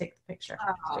wanted to take the picture.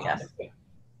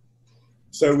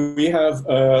 So we have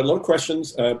a lot of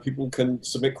questions. People can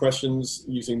submit questions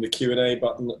using the Q&A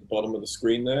button at the bottom of the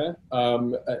screen there.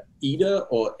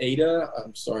 Ada,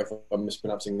 I'm sorry if I'm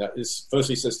mispronouncing that,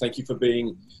 firstly says thank you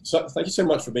so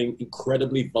much for being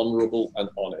incredibly vulnerable and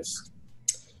honest.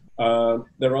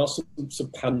 There are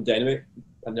some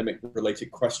pandemic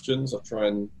related questions. I'll try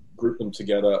and group them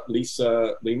together.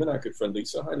 Lisa Lehman, our good friend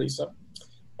Lisa. Hi, Lisa.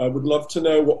 I would love to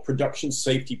know what production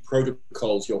safety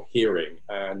protocols you're hearing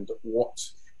and what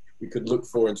we could look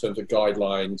for in terms of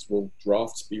guidelines. Will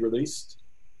drafts be released?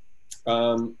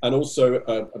 And also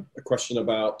a question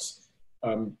about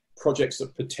projects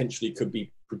that potentially could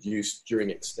be produced during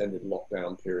extended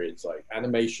lockdown periods, like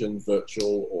animation,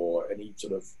 virtual, or any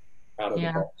sort of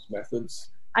out-of-the-box methods.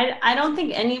 I don't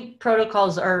think any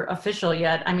protocols are official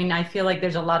yet. I mean, I feel like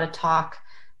there's a lot of talk.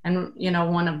 And, you know,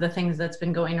 one of the things that's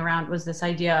been going around was this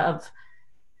idea of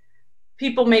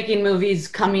people making movies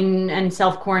coming and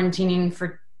self-quarantining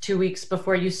for 2 weeks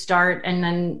before you start, and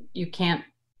then you can't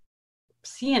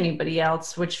see anybody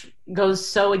else, which goes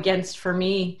so against, for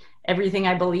me, everything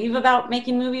I believe about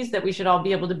making movies, that we should all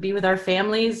be able to be with our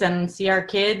families and see our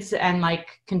kids and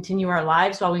like continue our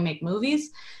lives while we make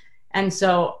movies. And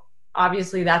so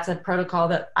obviously that's a protocol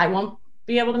that I won't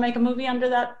be able to make a movie under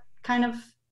that kind of,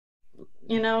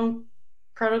 you know,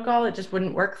 protocol. It just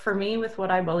wouldn't work for me with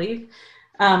what I believe.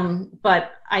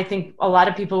 But I think a lot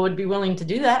of people would be willing to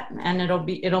do that, and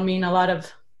it'll mean a lot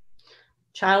of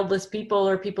childless people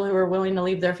or people who are willing to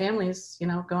leave their families, you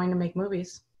know, going to make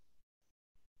movies.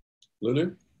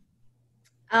 Lulu?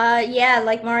 Yeah,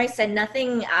 like Mari said,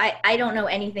 nothing, I don't know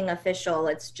anything official.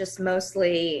 It's just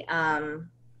mostly,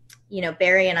 you know,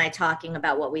 Barry and I talking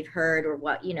about what we've heard or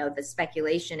what, you know, the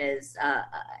speculation is.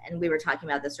 And we were talking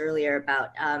about this earlier about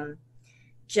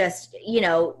just, you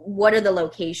know, what are the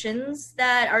locations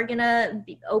that are going to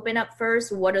open up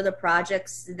first? What are the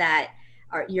projects that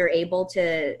you're able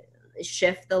to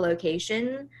shift the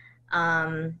location?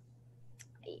 I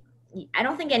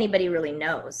don't think anybody really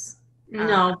knows.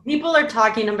 No, people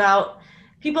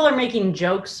are making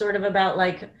jokes sort of about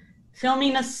like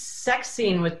filming a sex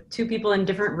scene with 2 people in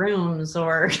different rooms,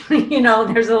 or, you know,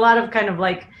 there's a lot of kind of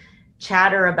like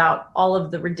chatter about all of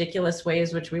the ridiculous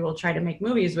ways which we will try to make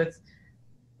movies with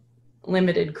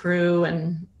limited crew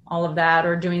and all of that,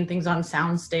 or doing things on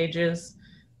sound stages,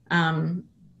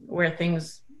 where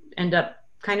things end up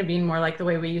kind of being more like the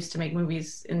way we used to make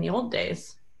movies in the old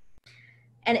days.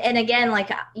 And again, like,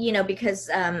 you know, because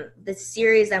the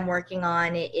series I'm working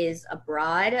on is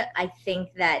abroad, I think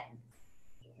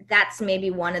that's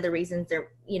maybe one of the reasons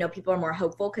you know, people are more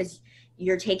hopeful, because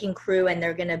you're taking crew and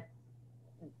they're going to,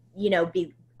 you know,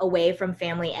 be away from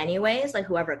family anyways, like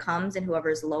whoever comes and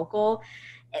whoever's local,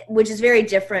 which is very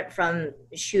different from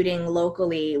shooting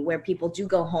locally, where people do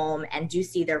go home and do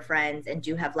see their friends and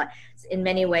do have, like, in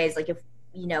many ways, like if,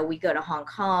 you know, we go to Hong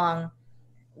Kong,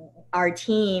 our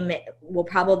team will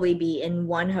probably be in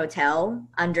one hotel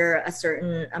under a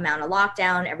certain amount of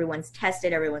lockdown. Everyone's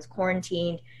tested, everyone's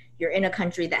quarantined. You're in a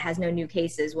country that has no new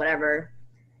cases, whatever.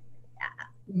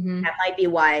 Mm-hmm. That might be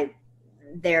why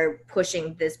they're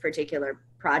pushing this particular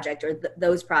project, or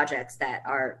those projects that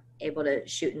are able to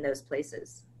shoot in those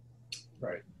places.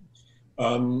 Right.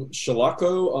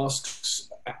 Shalako asks,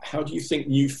 how do you think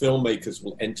new filmmakers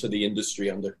will enter the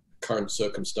industry under current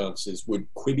circumstances? Would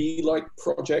Quibi-like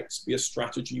projects be a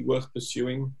strategy worth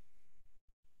pursuing?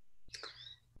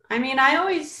 I mean, I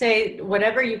always say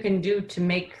whatever you can do to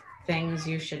make things,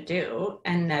 you should do,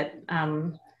 and that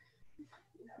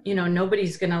you know,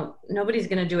 nobody's gonna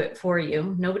do it for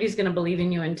you. Nobody's gonna believe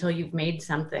in you until you've made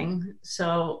something.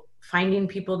 So finding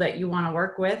people that you want to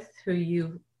work with, who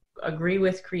you agree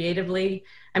with creatively.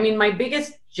 I mean, my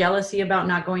biggest jealousy about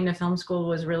not going to film school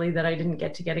was really that I didn't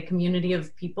get a community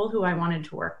of people who I wanted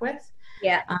to work with.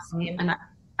 Yeah. And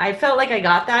I felt like I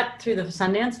got that through the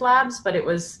Sundance Labs, but it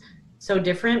was so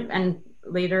different and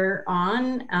later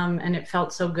on, and it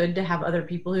felt so good to have other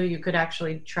people who you could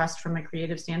actually trust from a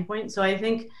creative standpoint. So I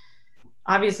think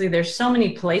obviously there's so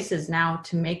many places now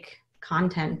to make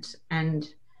content,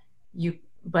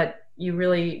 but you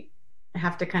really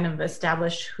have to kind of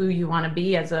establish who you want to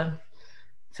be as a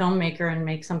filmmaker and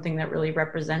make something that really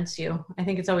represents you. I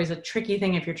think it's always a tricky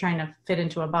thing if you're trying to fit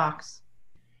into a box.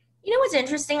 You know what's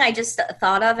interesting, I just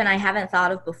thought of, and I haven't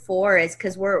thought of before, is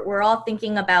because we're all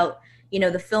thinking about, you know,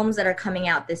 the films that are coming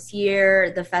out this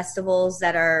year, the festivals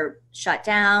that are shut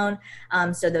down,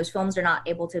 so those films are not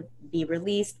able to be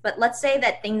released. But let's say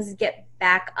that things get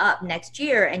back up next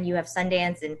year and you have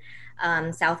Sundance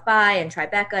and South by and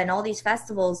Tribeca and all these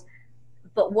festivals.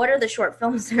 But what are the short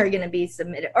films that are going to be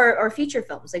submitted, or feature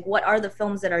films? Like, what are the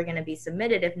films that are going to be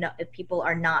submitted if people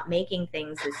are not making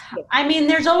things this year? I mean,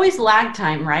 there's always lag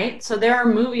time, right? So there are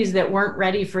movies that weren't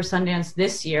ready for Sundance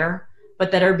this year, but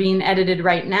that are being edited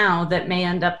right now that may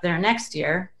end up there next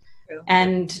year. True.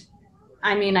 And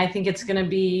I mean, I think it's going to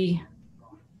be,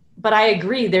 but I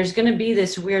agree, there's going to be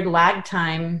this weird lag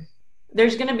time.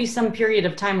 There's going to be some period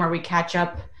of time where we catch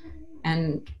up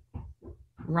and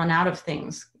run out of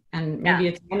things. And maybe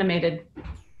it's animated.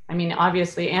 I mean,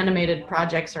 obviously animated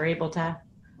projects are able to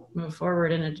move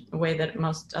forward in a way that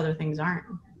most other things aren't.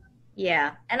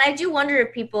 Yeah. And I do wonder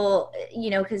if people, you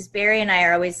know, because Barry and I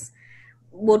are always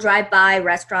we'll drive by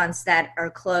restaurants that are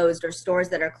closed or stores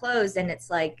that are closed, and it's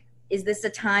like, is this a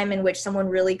time in which someone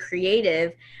really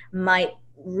creative might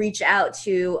reach out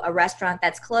to a restaurant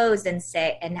that's closed and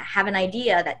say, and have an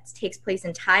idea that takes place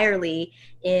entirely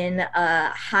in a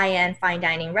high-end fine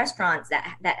dining restaurants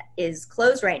that is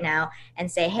closed right now,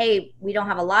 and say, hey, we don't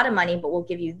have a lot of money, but we'll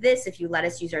give you this if you let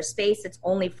us use our space. It's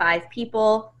only 5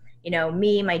 people, you know,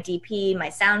 me, my DP, my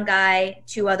sound guy,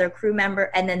 2 other crew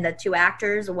member, and then the 2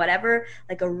 actors or whatever,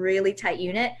 like a really tight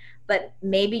unit. But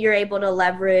maybe you're able to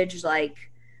leverage like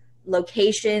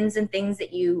locations and things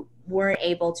that you weren't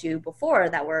able to before,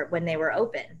 that were when they were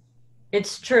open.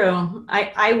 It's true.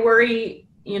 I worry,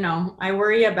 you know, I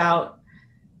worry about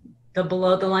the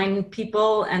below the line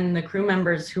people and the crew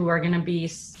members who are going to be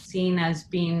seen as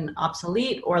being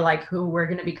obsolete, or like who we're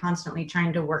going to be constantly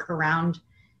trying to work around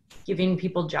giving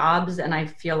people jobs. And I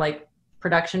feel like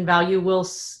production value will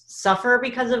suffer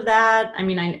because of that. I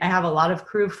mean, I have a lot of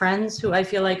crew friends who I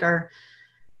feel like are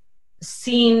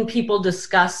seeing people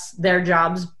discuss their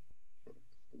jobs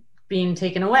being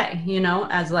taken away, you know,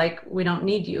 as like, we don't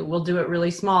need you. We'll do it really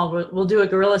small. We'll do a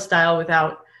guerrilla style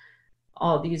without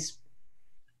all of these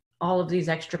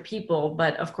extra people.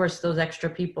 But of course, those extra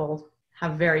people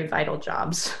have very vital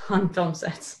jobs on film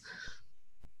sets.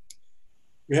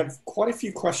 We have quite a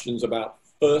few questions about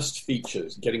first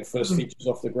features, getting first features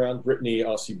off the ground. Brittany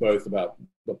asked you both about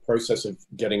the process of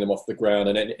getting them off the ground,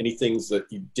 and any things that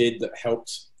you did that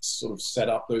helped sort of set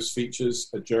up those features.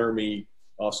 Jeremy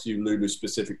asked you, Lulu,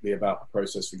 specifically about the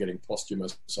process for getting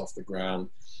Posthumous off the ground.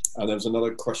 And there's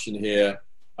another question here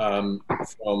from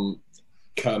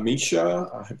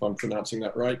Kamisha, I hope I'm pronouncing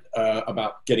that right,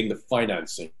 about getting the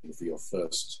financing for your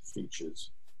first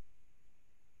features.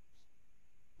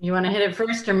 You want to hit it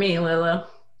first, or me, Lulu?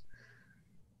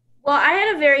 Well, I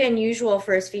had a very unusual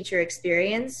first feature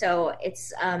experience, so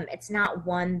it's not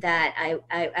one that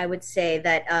I would say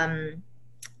that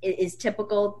is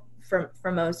typical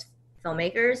for most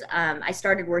filmmakers. I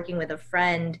started working with a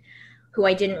friend who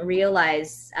I didn't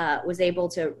realize was able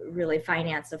to really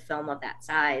finance a film of that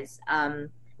size.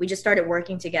 We just started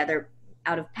working together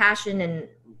out of passion, and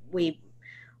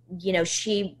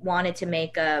she wanted to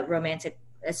make a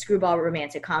screwball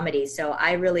romantic comedy. So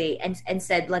I really and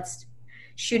said, let's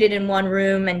shoot it in one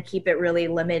room and keep it really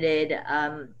limited,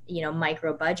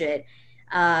 micro budget.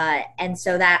 And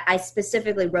so that I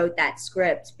specifically wrote that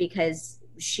script because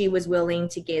she was willing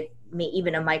to give me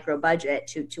even a micro budget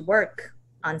to work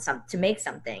on to make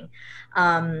something.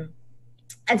 And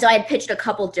so I had pitched a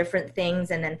couple different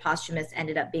things, and then Posthumous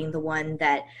ended up being the one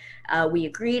that we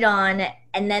agreed on.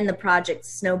 And then the project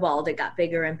snowballed. It got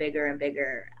bigger and bigger and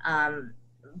bigger.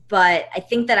 But I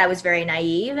think that I was very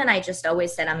naive, and I just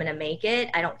always said, I'm going to make it.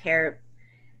 I don't care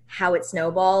how it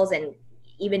snowballs. And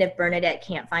even if Bernadette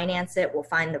can't finance it, we'll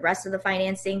find the rest of the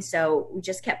financing. So we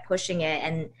just kept pushing it.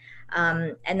 And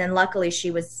then luckily she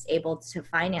was able to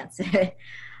finance it.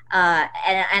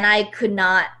 And I could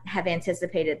not have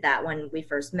anticipated that when we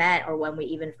first met, or when we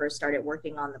even first started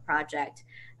working on the project.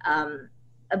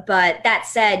 But that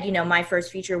said, my first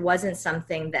feature wasn't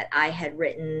something that I had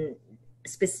written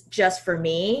just for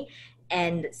me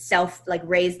and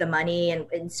raise the money.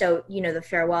 And so, the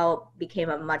Farewell became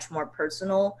a much more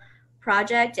personal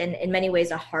project, and in many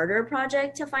ways a harder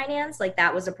project to finance. Like,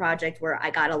 that was a project where I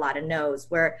got a lot of no's,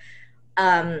 where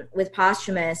with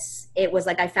Posthumous, it was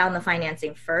like I found the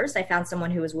financing first. I found someone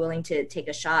who was willing to take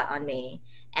a shot on me,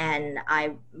 and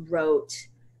I wrote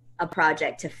a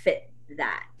project to fit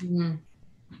that. Mm-hmm.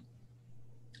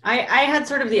 I had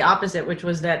sort of the opposite, which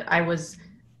was that I was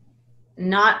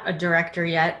not a director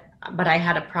yet, but I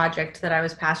had a project that I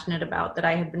was passionate about, that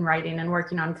I had been writing and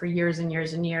working on for years and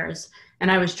years and years.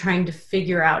 And I was trying to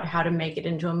figure out how to make it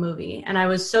into a movie. And I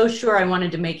was so sure I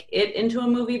wanted to make it into a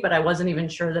movie, but I wasn't even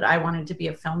sure that I wanted to be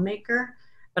a filmmaker.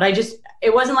 But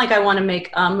it wasn't like I want to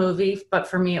make a movie, but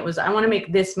for me it was, I want to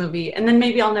make this movie, and then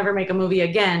maybe I'll never make a movie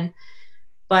again.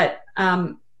 But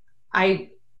I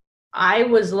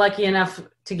was lucky enough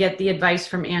to get the advice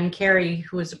from Ann Carey,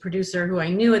 who was a producer who I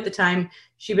knew at the time.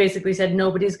 She basically said,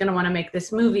 nobody's going to want to make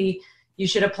this movie. You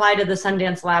should apply to the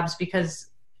Sundance Labs, because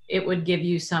it would give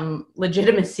you some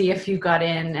legitimacy if you got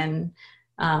in. And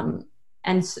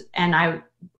I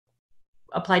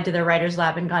applied to their writers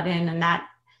lab and got in, and that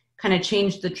kind of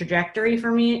changed the trajectory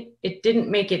for me. It didn't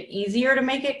make it easier to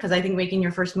make it, because I think making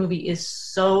your first movie is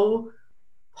so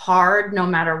hard no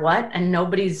matter what. And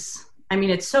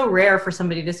it's so rare for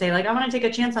somebody to say, like, I want to take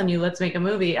a chance on you, let's make a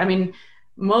movie. I mean,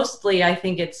 mostly I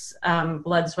think it's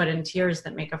blood, sweat, and tears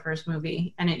that make a first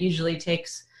movie. And it usually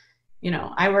takes,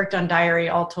 I worked on Diary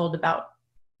all told about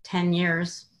 10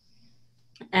 years.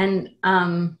 And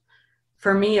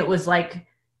for me, it was like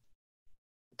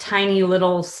tiny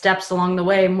little steps along the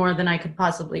way, more than I could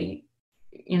possibly,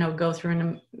 go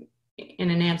through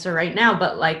in an answer right now.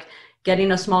 But like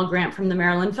getting a small grant from the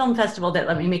Maryland Film Festival that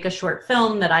let me make a short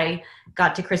film that I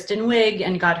got to Kristen Wiig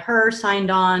and got her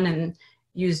signed on, and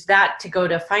used that to go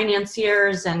to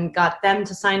financiers and got them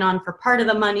to sign on for part of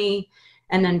the money,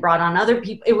 and then brought on other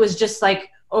people. It was just like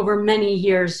over many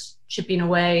years chipping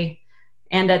away.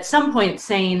 And at some point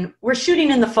saying, we're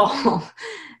shooting in the fall,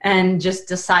 and just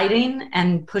deciding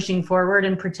and pushing forward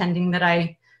and pretending that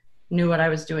I knew what I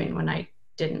was doing when I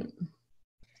didn't.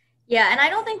 Yeah, and I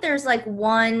don't think there's like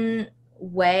one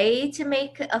way to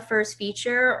make a first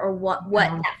feature, or what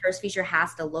that first feature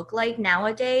has to look like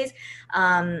nowadays.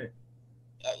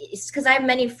 It's because I have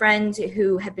many friends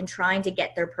who have been trying to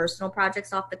get their personal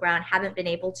projects off the ground, haven't been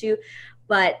able to,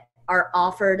 but are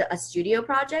offered a studio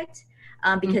project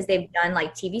because they've done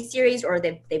like TV series, or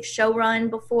they've show run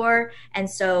before. And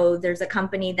so there's a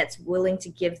company that's willing to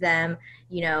give them,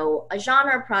 a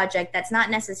genre project that's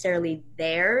not necessarily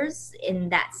theirs in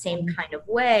that same kind of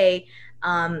way,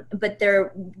 but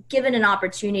they're given an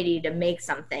opportunity to make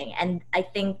something. And I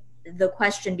think the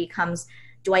question becomes,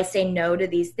 do I say no to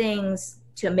these things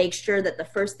to make sure that the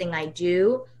first thing I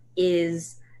do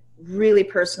is really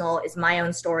personal, is my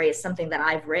own story, is something that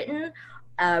I've written,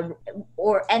 and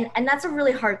that's a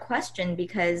really hard question,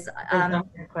 because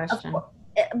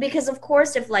because of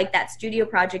course if like that studio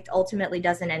project ultimately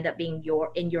doesn't end up being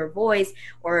in your voice,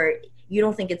 or you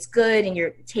don't think it's good and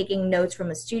you're taking notes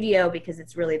from a studio because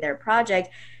it's really their project,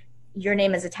 your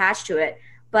name is attached to it.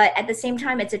 But at the same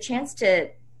time, it's a chance to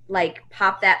like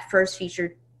pop that first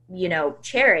feature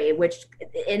cherry, which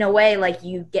in a way, like,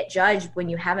 you get judged when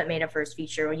you haven't made a first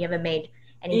feature, or you haven't made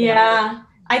anything. Yeah,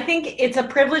 I think it's a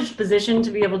privileged position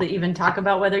to be able to even talk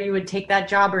about whether you would take that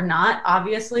job or not,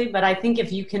 obviously. But I think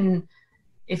if you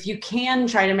can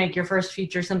try to make your first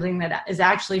feature something that is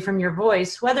actually from your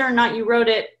voice, whether or not you wrote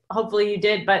it, hopefully you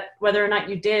did, but whether or not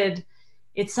you did,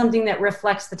 it's something that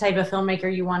reflects the type of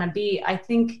filmmaker you want to be. I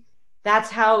think that's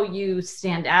how you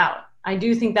stand out. I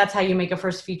do think that's how you make a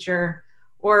first feature.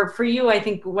 Or for you, I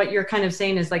think what you're kind of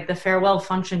saying is like the farewell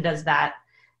function does that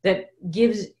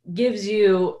gives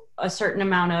you a certain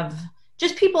amount of,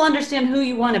 just people understand who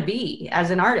you want to be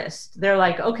as an artist. They're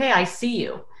like, okay, I see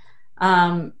you.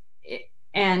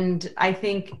 And I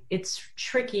think it's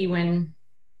tricky when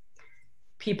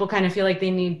people kind of feel like they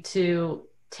need to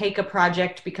take a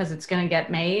project because it's going to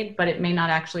get made, but it may not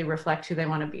actually reflect who they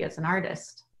want to be as an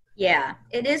artist. Yeah,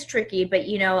 it is tricky, but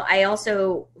I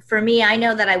also, for me, I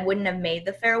know that I wouldn't have made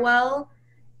The Farewell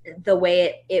the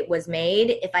way it was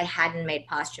made if I hadn't made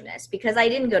Posthumous, because I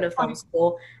didn't go to film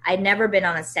school. I'd never been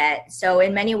on a set. So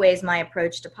in many ways, my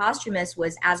approach to Posthumous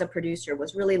was, as a producer,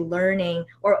 was really learning,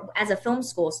 or as a film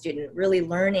school student, really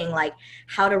learning like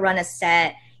how to run a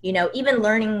set, even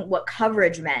learning what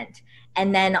coverage meant.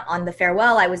 And then on The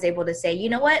Farewell, I was able to say, you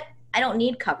know what? I don't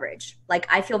need coverage. Like,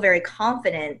 I feel very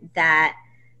confident that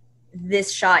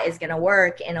this shot is going to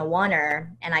work in a oneer,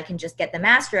 and I can just get the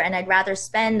master. And I'd rather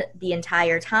spend the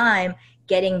entire time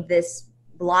getting this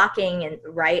blocking and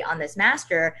right on this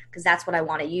master, because that's what I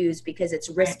want to use, because it's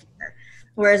riskier.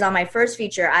 Whereas on my first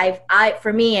feature,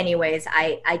 for me anyways,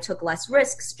 I took less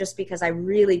risks just because I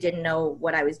really didn't know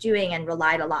what I was doing and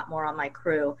relied a lot more on my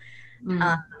crew.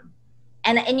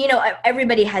 And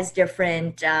everybody has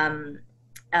different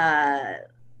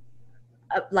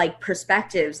like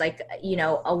perspectives. Like,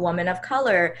 a woman of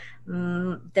color,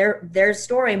 their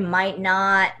story might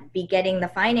not be getting the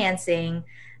financing,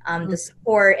 the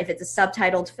support, if it's a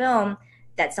subtitled film,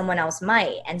 that someone else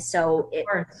might. And so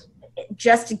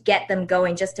just to get them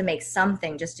going, just to make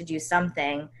something, just to do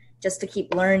something, just to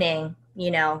keep learning,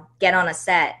 get on a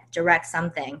set, direct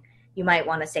something, you might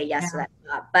want to say yes to that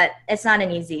job. But it's not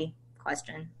an easy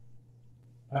question.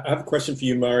 I have a question for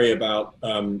you, Mari, about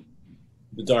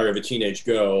The Diary of a Teenage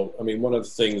Girl. I mean, one of the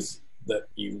things that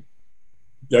you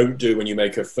don't do when you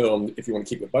make a film, if you want to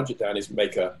keep the budget down, is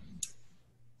make a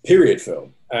period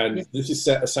film. And this is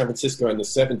set in San Francisco in the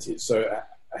 70s. So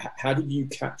how did you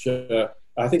capture,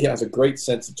 I think it has a great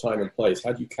sense of time and place.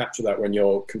 How do you capture that when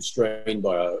you're constrained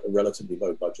by a relatively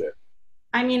low budget?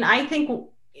 I mean, I think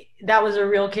that was a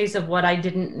real case of what I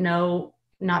didn't know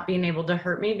not being able to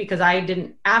hurt me, because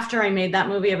after I made that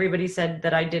movie, everybody said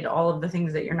that I did all of the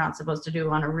things that you're not supposed to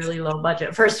do on a really low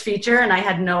budget first feature. And I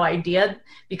had no idea,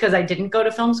 because I didn't go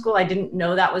to film school. I didn't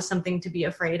know that was something to be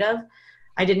afraid of.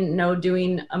 I didn't know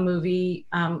doing a movie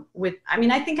I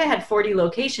think I had 40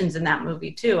 locations in that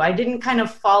movie too. I didn't kind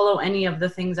of follow any of the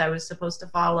things I was supposed to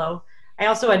follow. I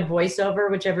also had voiceover,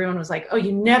 which everyone was like, oh,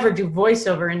 you never do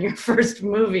voiceover in your first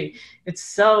movie.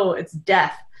 It's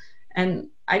death. And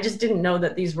I just didn't know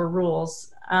that these were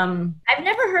rules. I've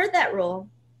never heard that rule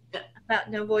about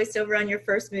no voiceover on your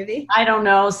first movie. I don't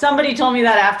know. Somebody told me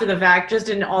that after the fact, just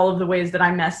in all of the ways that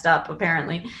I messed up,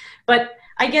 apparently. But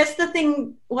I guess the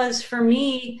thing was for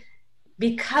me,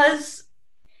 because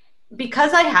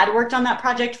I had worked on that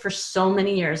project for so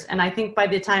many years, and I think by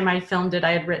the time I filmed it,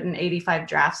 I had written 85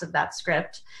 drafts of that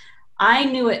script. I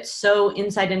knew it so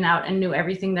inside and out and knew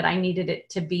everything that I needed it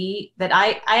to be, that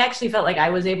I actually felt like I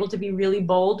was able to be really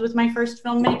bold with my first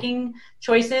filmmaking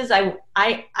choices.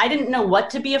 I didn't know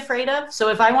what to be afraid of. So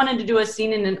if I wanted to do a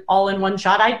scene in an all-in-one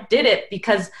shot, I did it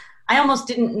because I almost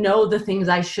didn't know the things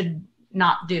I should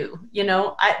not do. You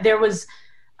know, there was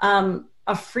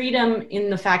a freedom in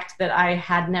the fact that I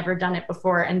had never done it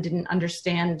before and didn't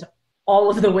understand all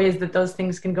of the ways that those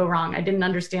things can go wrong. I didn't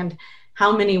understand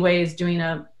how many ways doing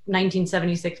a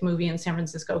 1976 movie in San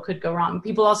Francisco could go wrong.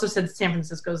 People also said San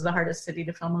Francisco is the hardest city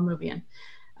to film a movie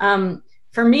in.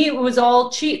 For me, it was all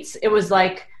cheats. It was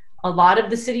like a lot of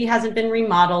the city hasn't been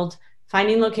remodeled,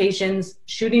 finding locations,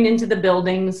 shooting into the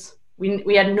buildings.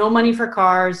 We had no money for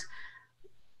cars.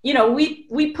 You know,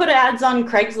 we put ads on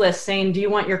Craigslist saying, do you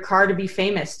want your car to be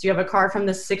famous? Do you have a car from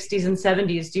the 60s and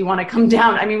 70s? Do you want to come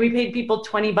down? I mean, we paid people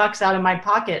 $20 out of my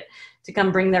pocket to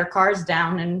come bring their cars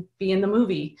down and be in the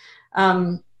movie.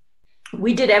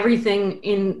 We did everything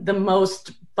in the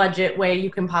most budget way you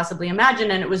can possibly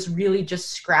imagine, and it was really just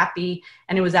scrappy,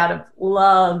 and it was out of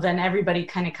love and everybody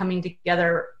kind of coming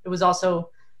together. It was also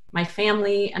my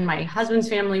family and my husband's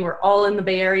family were all in the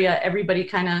Bay Area. Everybody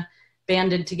kind of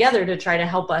banded together to try to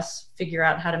help us figure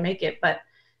out how to make it. But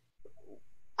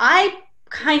I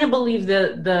kind of believe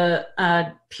the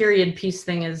period piece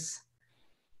thing is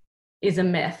a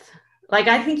myth. Like,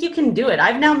 I think you can do it.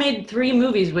 I've now made 3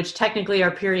 movies, which technically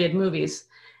are period movies.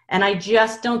 And I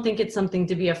just don't think it's something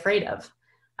to be afraid of.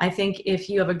 I think if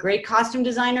you have a great costume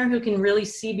designer who can really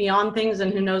see beyond things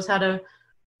and who knows how to,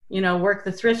 you know, work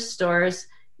the thrift stores,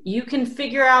 you can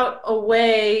figure out a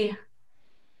way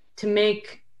to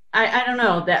make, I don't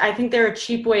know, that I think there are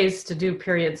cheap ways to do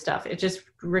period stuff. It just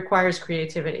requires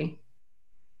creativity.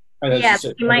 And Yeah,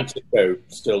 parts of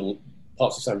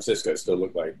San Francisco still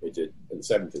look like they did in the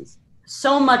 70s.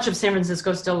 So much of San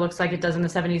Francisco still looks like it does in the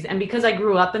 70s. And because I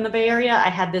grew up in the Bay Area, I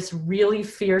had this really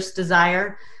fierce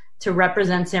desire to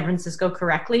represent San Francisco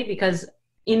correctly, because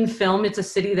in film, it's a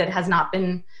city that has not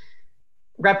been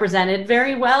represented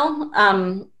very well.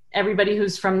 Everybody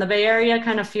who's from the Bay Area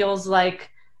kind of feels like,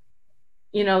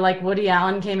 you know, like Woody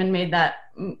Allen came and made that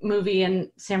movie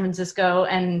in San Francisco,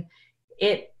 and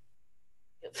it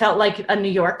felt like a New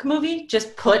York movie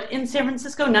just put in San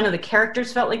Francisco. None of the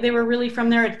characters felt like they were really from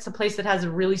there. It's a place that has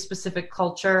a really specific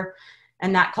culture,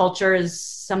 and that culture is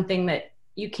something that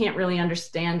you can't really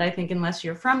understand, I think, unless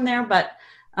you're from there. But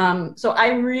so I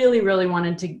really, really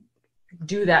wanted to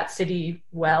do that city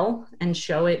well and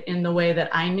show it in the way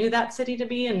that I knew that city to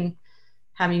be. And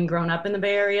having grown up in the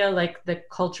Bay Area, like the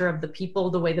culture of the people,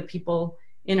 the way the people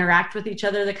interact with each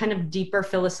other, the kind of deeper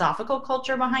philosophical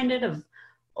culture behind it of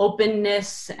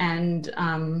openness and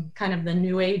kind of the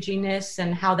new aginess,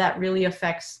 and how that really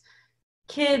affects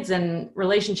kids and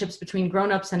relationships between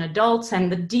grown-ups and adults, and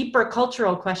the deeper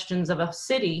cultural questions of a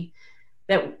city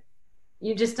that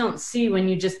you just don't see when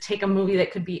you just take a movie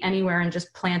that could be anywhere and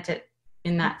just plant it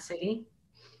in that city.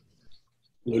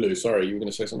 Lulu, sorry, you were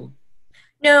going to say something?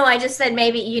 No, I just said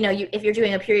maybe, you know, if you're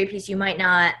doing a period piece, you might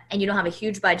not, and you don't have a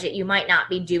huge budget, you might not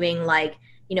be doing like,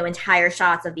 you know, entire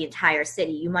shots of the entire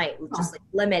city. You might just like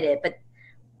limit it,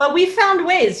 but we found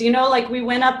ways, you know, like we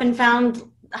went up and found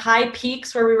high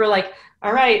peaks where we were like,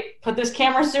 all right, put this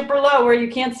camera super low where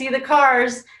you can't see the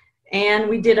cars. And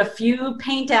we did a few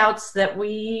paint outs that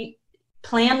we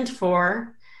planned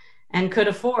for and could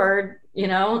afford, you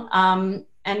know,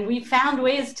 and we found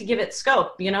ways to give it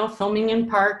scope, you know, filming in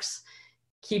parks,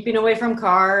 keeping away from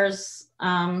cars,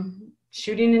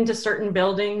 shooting into certain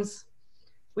buildings.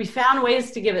 We found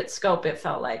ways to give it scope, it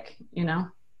felt like, you know,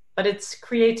 but it's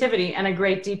creativity and a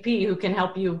great DP who can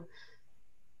help you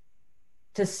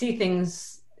to see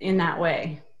things in that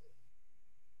way.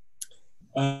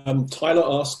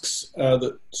 Tyler asks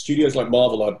that studios like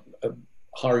Marvel are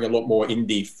hiring a lot more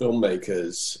indie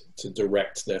filmmakers to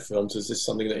direct their films. Is this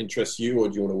something that interests you, or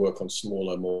do you want to work on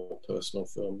smaller, more personal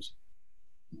films?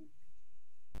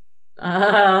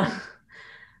 I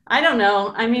don't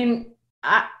know. I mean,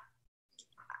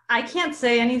 I can't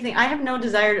say anything. I have no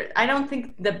desire. I don't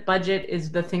think the budget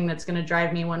is the thing that's going to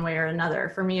drive me one way or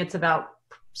another. For me, it's about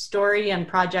story and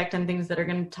project and things that are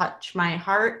going to touch my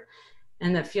heart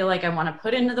and that feel like I want to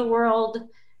put into the world.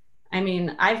 I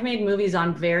mean, I've made movies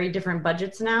on very different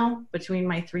budgets now between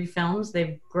my 3 films.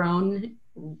 They've grown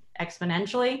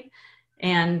exponentially,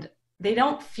 and they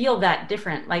don't feel that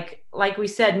different. Like we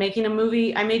said, making a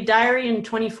movie, I made Diary in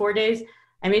 24 days.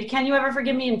 I made Can You Ever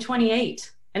Forgive Me in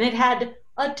 28, and it had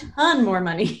a ton more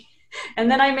money.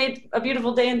 And then I made A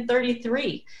Beautiful Day in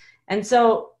 33. And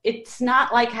so it's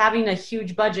not like having a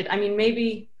huge budget. I mean,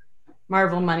 maybe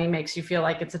Marvel money makes you feel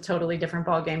like it's a totally different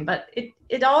ballgame, but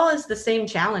it all is the same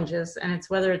challenges, and it's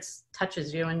whether it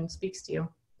touches you and speaks to you.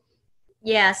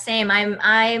 Yeah, same.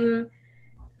 I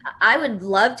would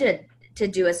love to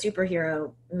do a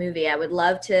superhero movie. I would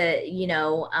love to, you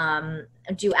know,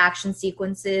 do action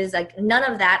sequences. Like, none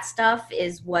of that stuff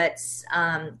is what's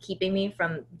keeping me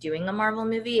from doing a Marvel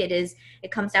movie.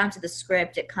 It comes down to the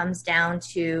script. It comes down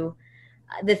to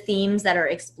the themes that are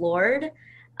explored.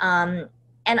 And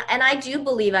I do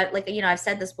believe, like, you know, I've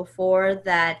said this before,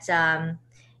 that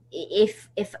if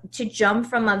to jump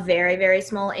from a very, very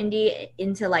small indie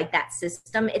into like that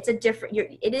system, it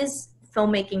is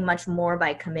filmmaking much more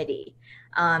by committee.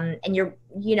 And you're,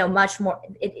 you know, much more,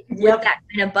 with that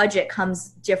kind of budget comes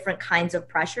different kinds of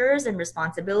pressures and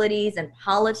responsibilities and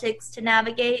politics to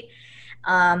navigate.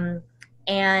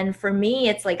 And for me,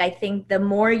 it's like, I think the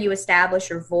more you establish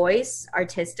your voice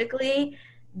artistically,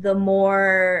 the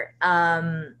more,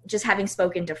 just having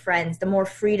spoken to friends, the more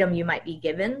freedom you might be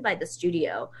given by the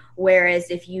studio. Whereas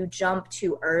if you jump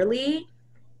too early,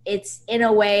 it's, in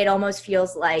a way, it almost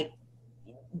feels like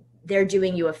they're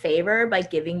doing you a favor by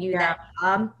giving you that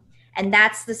job. And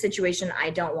that's the situation I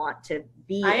don't want to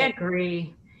be I in.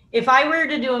 agree. If I were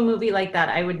to do a movie like that,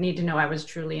 I would need to know I was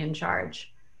truly in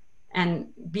charge. And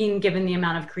being given the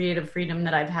amount of creative freedom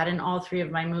that I've had in all three of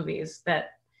my movies,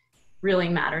 that really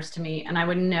matters to me. And I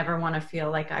would never want to feel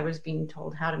like I was being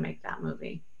told how to make that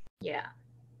movie. Yeah.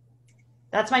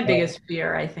 That's my biggest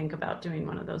fear, I think, about doing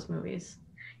one of those movies.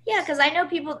 Yeah, because I know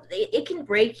people, it can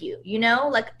break you, you know,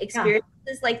 like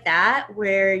experiences like that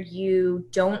where you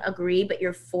don't agree, but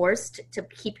you're forced to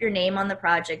keep your name on the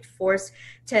project, forced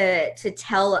to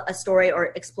tell a story or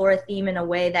explore a theme in a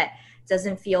way that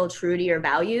doesn't feel true to your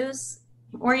values.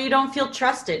 Or you don't feel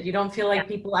trusted. You don't feel like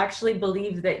people actually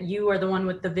believe that you are the one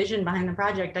with the vision behind the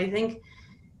project. I think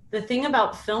the thing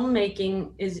about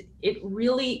filmmaking is it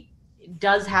really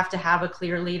does have to have a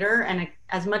clear leader. And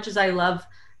as much as I love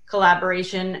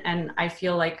collaboration, and I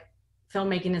feel like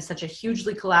filmmaking is such a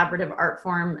hugely collaborative art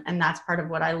form, and that's part of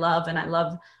what I love, and I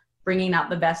love bringing out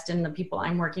the best in the people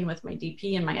I'm working with, my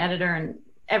DP and my editor, and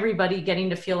everybody getting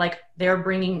to feel like they're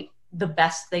bringing the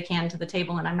best they can to the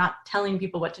table, and I'm not telling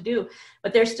people what to do,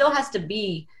 but there still has to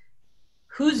be,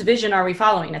 whose vision are we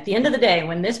following? At the end of the day,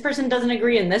 when this person doesn't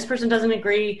agree and this person doesn't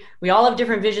agree, we all have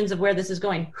different visions of where this is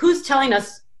going. Who's telling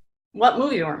us what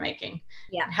movie we're making?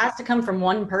 Yeah. It has to come from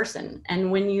one person. And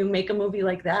when you make a movie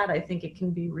like that, I think it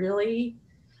can be really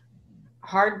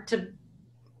hard to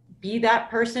be that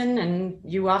person, and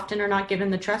you often are not given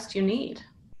the trust you need.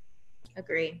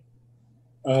 Agree.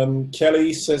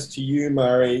 Kelly says to you,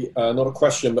 Mary, not a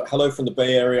question, but hello from the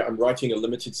Bay Area. I'm writing a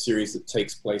limited series that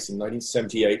takes place in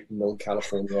 1978 in Northern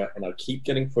California, and I keep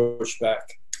getting pushback.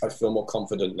 I feel more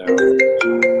confident now.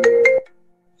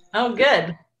 Oh,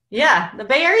 good. Yeah, the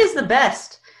Bay Area is the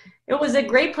best. It was a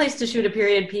great place to shoot a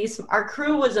period piece. Our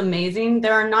crew was amazing.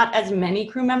 There are not as many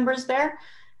crew members there,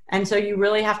 and so you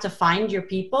really have to find your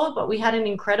people, but we had an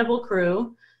incredible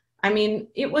crew. I mean,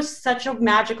 it was such a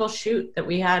magical shoot that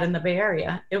we had in the Bay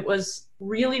Area. It was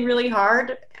really, really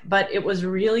hard, but it was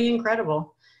really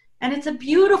incredible. And it's a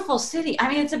beautiful city. I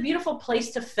mean, it's a beautiful place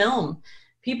to film.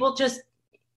 People just,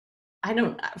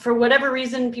 for whatever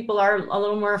reason, people are a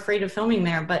little more afraid of filming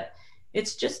there, but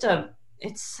it's just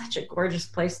it's such a gorgeous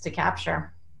place to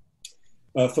capture.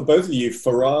 For both of you,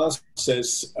 Faraz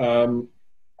says,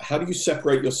 how do you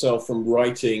separate yourself from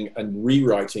writing and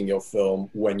rewriting your film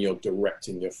when you're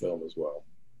directing your film as well?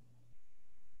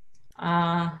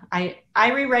 I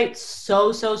rewrite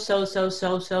so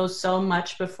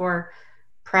much before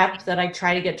prep that I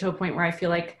try to get to a point where I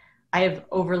feel like I have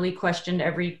overly questioned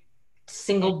every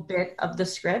single bit of the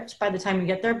script by the time we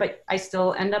get there, but I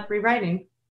still end up rewriting.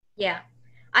 Yeah.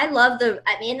 I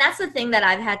mean, that's the thing that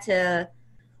I've had to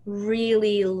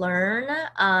really learn,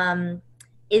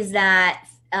 is that,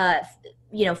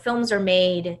 you know, films are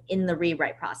made in the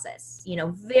rewrite process. You know,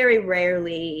 very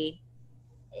rarely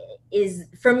is,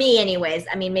 for me anyways,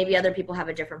 I mean, maybe other people have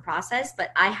a different process,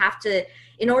 but I have to,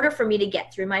 in order for me to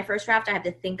get through my first draft, I have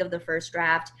to think of the first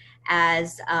draft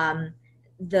as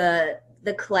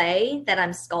the clay that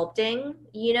I'm sculpting,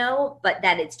 you know, but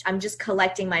that I'm just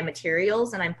collecting my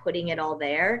materials and I'm putting it all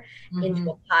there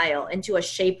into a pile, into a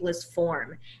shapeless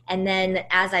form. And then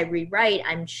as I rewrite,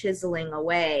 I'm chiseling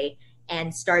away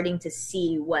and starting to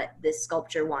see what this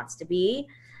sculpture wants to be.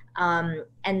 And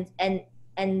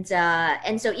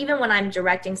so even when I'm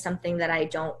directing something that I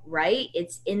don't write,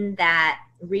 it's in that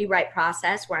rewrite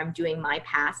process where I'm doing my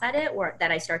pass at it, where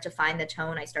that I start to find the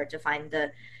tone, I start to find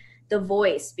the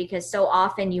voice, because so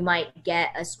often you might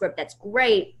get a script that's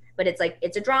great, but it's like,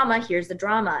 it's a drama, here's the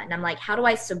drama. And I'm like, how do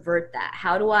I subvert that?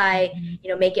 How do I,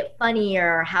 make it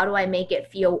funnier? How do I make it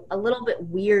feel a little bit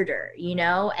weirder,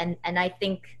 And I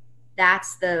think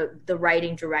that's the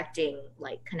writing, directing,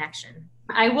 like, connection.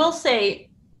 I will say,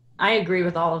 I agree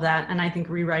with all of that. And I think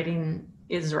rewriting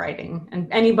is writing. And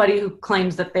anybody who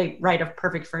claims that they write a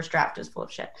perfect first draft is full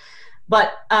of shit.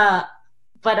 But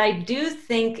I do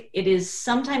think it is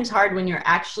sometimes hard when you're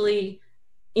actually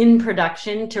in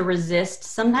production to resist.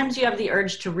 Sometimes you have the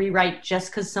urge to rewrite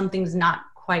just because something's not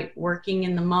quite working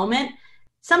in the moment.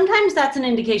 Sometimes that's an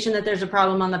indication that there's a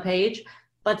problem on the page,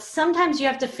 but sometimes you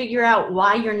have to figure out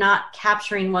why you're not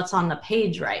capturing what's on the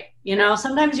page right.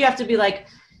 Sometimes you have to be like,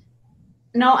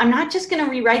 no, I'm not just going to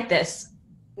rewrite this.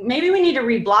 Maybe we need to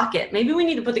reblock it. Maybe we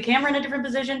need to put the camera in a different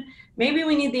position. Maybe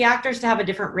we need the actors to have a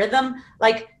different rhythm.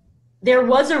 Like, there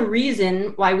was a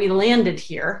reason why we landed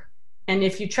here. And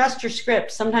if you trust your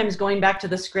script, sometimes going back to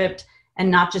the script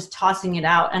and not just tossing it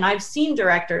out. And I've seen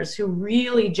directors who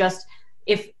really just,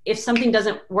 if something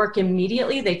doesn't work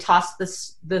immediately, they toss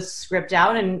the script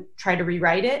out and try to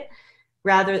rewrite it,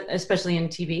 rather, especially in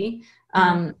TV.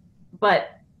 But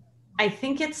I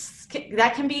think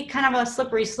that can be kind of a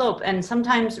slippery slope. And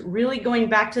sometimes really going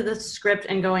back to the script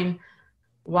and going,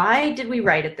 why did we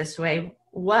write it this way?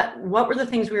 What were the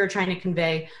things we were trying to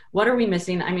convey? What are we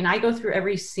missing? I mean, I go through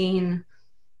every scene,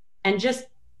 and just,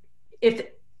 if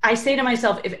I say to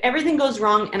myself, if everything goes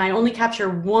wrong and I only capture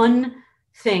one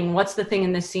thing, what's the thing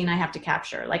in this scene I have to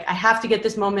capture? Like, I have to get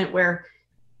this moment where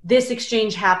this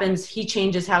exchange happens, he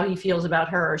changes how he feels about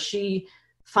her, or she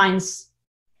finds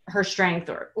her strength,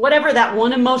 or whatever, that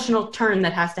one emotional turn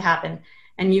that has to happen.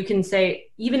 And you can say,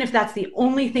 even if that's the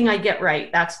only thing I get right,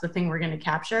 that's the thing we're going to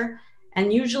capture.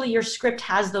 And usually your script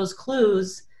has those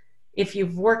clues if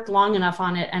you've worked long enough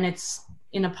on it and it's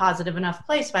in a positive enough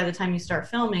place by the time you start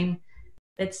filming,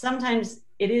 that sometimes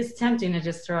it is tempting to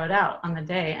just throw it out on the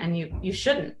day, and you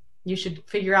shouldn't. You should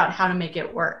figure out how to make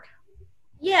it work.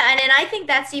 Yeah, and I think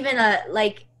that's even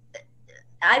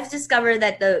I've discovered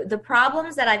that the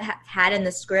problems that I've had in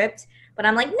the script, but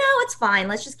I'm like, no, it's fine.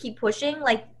 Let's just keep pushing.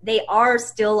 Like, they are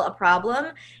still a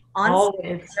problem. On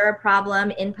stage, they're a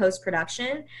problem in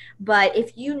post-production. But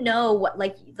if you know what,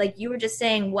 like you were just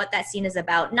saying, what that scene is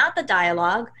about, not the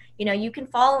dialogue, you can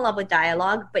fall in love with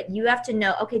dialogue, but you have to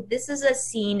know, okay, this is a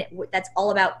scene that's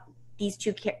all about these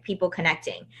two people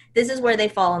connecting. This is where they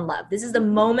fall in love. This is the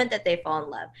moment that they fall in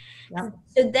love. Yeah.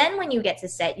 So then when you get to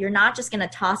set, you're not just going to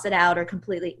toss it out or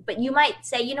completely, but you might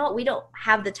say, you know what, we don't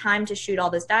have the time to shoot all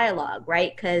this dialogue,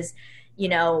 right? Because,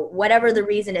 whatever the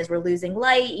reason is, we're losing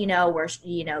light, we're,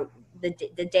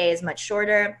 the day is much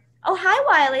shorter. Oh, hi,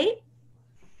 Wiley.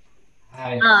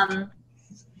 Hi.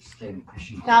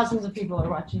 Thousands of people are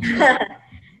watching.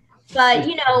 But,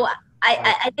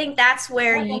 I think that's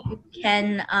where you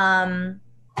can,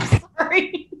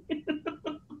 sorry.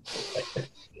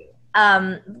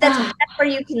 That's where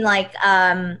you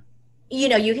can,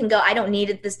 you can go, I don't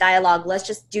need this dialogue. Let's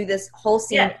just do this whole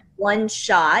scene one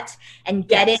shot and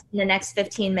get it in the next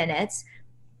 15 minutes.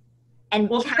 And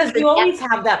because you always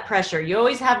have that pressure. You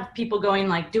always have people going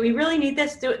like, do we really need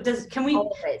this? Can we?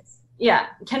 Always. Yeah.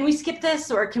 Can we skip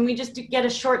this, or can we just get a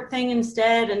short thing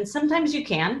instead? And sometimes you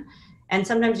can. And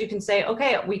sometimes you can say,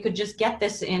 okay, we could just get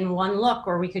this in one look,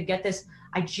 or we could get this,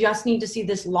 I just need to see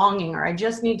this longing, or I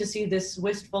just need to see this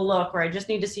wistful look, or I just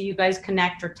need to see you guys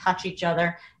connect or touch each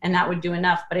other, and that would do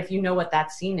enough. But if you know what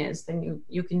that scene is, then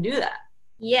you can do that.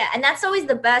 Yeah, and that's always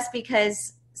the best,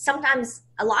 because sometimes,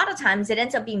 a lot of times, it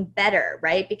ends up being better,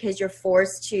 right? Because you're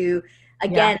forced to,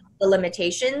 again, the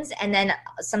limitations. And then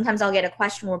sometimes I'll get a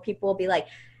question where people will be like,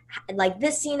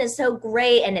 this scene is so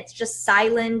great and it's just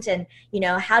silent, and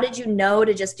how did you know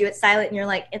to just do it silent? And you're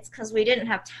like, it's because we didn't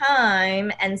have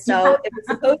time, and so it was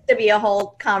supposed to be a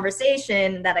whole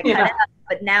conversation that I cut out,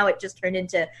 but now it just turned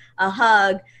into a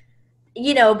hug,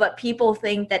 but people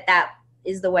think that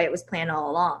is the way it was planned all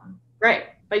along. Right,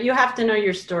 but you have to know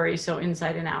your story so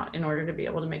inside and out in order to be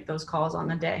able to make those calls on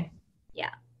the day. Yeah.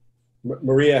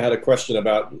 Maria had a question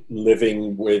about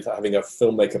living with having a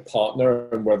filmmaker partner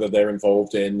and whether they're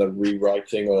involved in the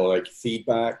rewriting or like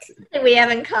feedback. We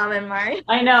have in common, Mari.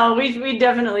 I know, we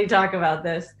definitely talk about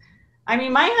this. I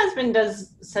mean, my husband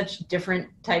does such different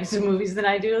types of movies than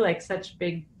I do, like such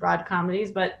big, broad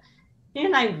comedies, but he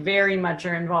and I very much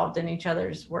are involved in each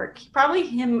other's work. Probably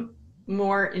him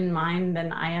more in mine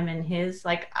than I am in his.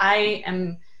 Like, I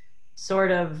am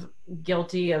sort of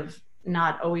guilty of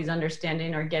not always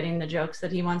understanding or getting the jokes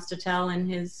that he wants to tell in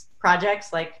his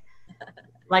projects. Like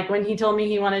when he told me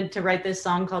he wanted to write this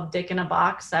song called Dick in a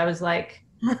Box, I was like,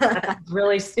 that's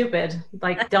really stupid.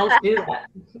 Like, don't do that.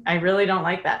 I really don't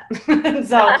like that.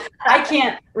 So I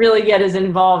can't really get as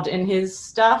involved in his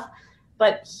stuff.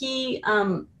 But he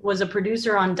was a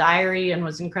producer on Diary and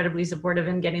was incredibly supportive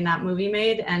in getting that movie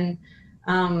made. And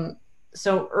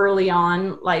so early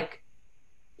on, like,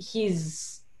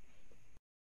 he's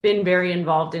been very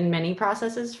involved in many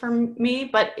processes for me,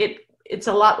 but it's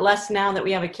a lot less now that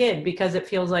we have a kid, because it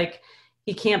feels like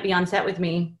he can't be on set with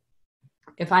me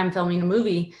if I'm filming a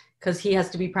movie, because he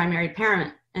has to be primary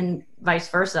parent and vice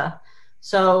versa.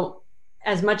 So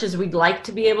as much as we'd like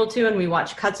to be able to, and we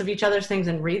watch cuts of each other's things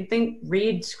and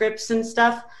read scripts and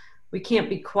stuff, we can't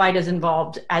be quite as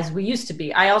involved as we used to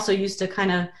be. I also used to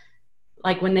kind of,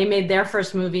 like when they made their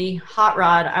first movie, Hot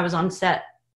Rod, I was on set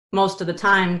most of the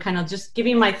time, kind of just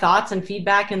giving my thoughts and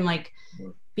feedback and like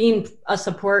being a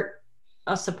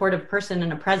supportive person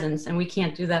and a presence. And we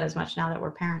can't do that as much now that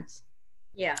we're parents.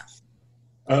 Yeah.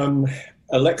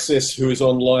 Alexis, who is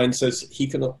online, says he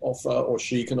can offer, or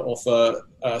she can offer,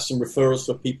 some referrals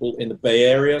for people in the Bay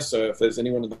Area. So if there's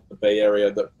anyone in the Bay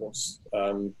Area that wants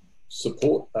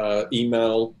support,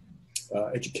 email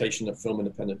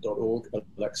education@filmindependent.org.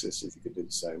 Alexis, if you could do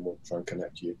the same, we'll try and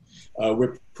connect you.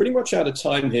 We're pretty much out of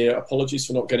time here. Apologies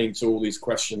for not getting to all these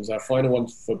questions. Our final one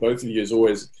for both of you is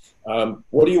always,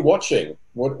 what are you watching?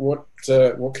 What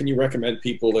can you recommend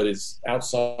people that is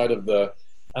outside of the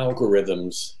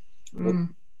algorithms,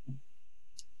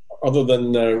 other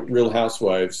than Real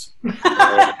Housewives?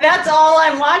 That's all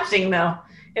I'm watching, though.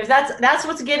 If that's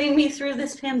what's getting me through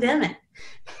this pandemic.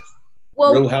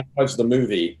 Well, Real Housewives, the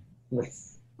movie. We're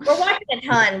watching a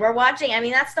ton. We're watching. I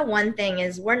mean, that's the one thing,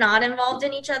 is we're not involved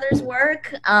in each other's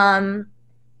work, and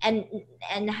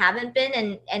haven't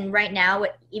been. And right now,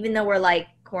 even though we're like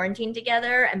quarantined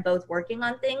together and both working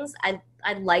on things, I'd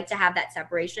like to have that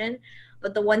separation.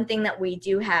 But the one thing that we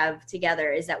do have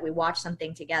together is that we watch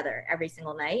something together every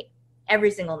single night.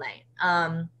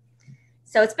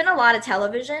 So it's been a lot of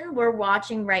television. We're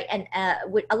watching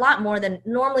a lot more than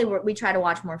normally. We try to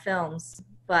watch more films,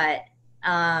 but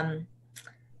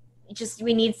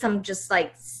we need some just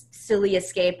like silly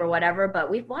escape or whatever.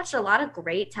 But we've watched a lot of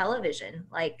great television.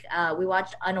 Like we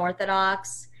watched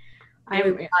Unorthodox.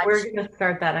 We're going to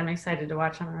start that. I'm excited to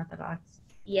watch Unorthodox.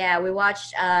 Yeah, we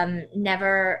watched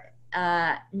Never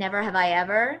Have I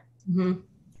Ever.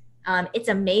 Mm-hmm. It's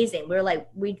amazing.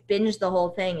 We binged the whole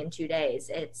thing in 2 days.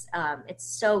 It's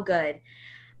so good.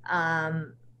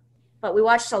 But we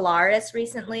watched Solaris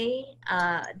recently.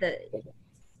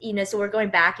 So we're going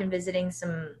back and visiting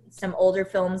some older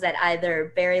films that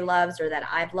either Barry loves or that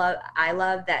I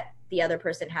love that the other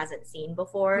person hasn't seen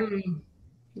before.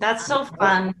 That's so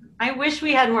fun. I wish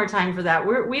we had more time for that.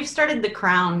 We've started The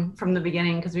Crown from the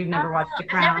beginning because we've never watched The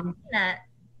Crown. I've never seen that.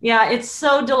 Yeah, it's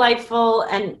so delightful.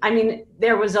 And I mean,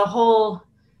 there was a whole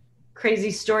crazy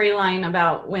storyline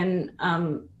about when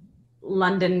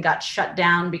London got shut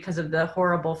down because of the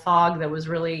horrible fog that was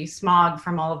really smog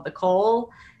from all of the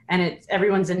coal. And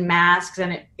everyone's in masks,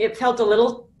 and it felt a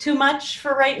little too much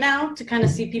for right now to kind of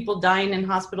see people dying in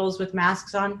hospitals with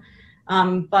masks on.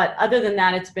 But other than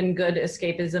that, it's been good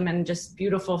escapism and just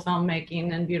beautiful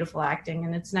filmmaking and beautiful acting.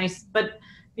 And it's nice. But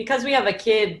because we have a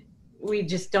kid, we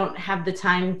just don't have the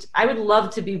time. I would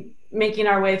love to be making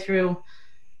our way through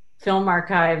film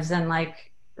archives and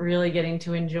like really getting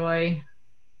to enjoy.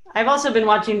 I've also been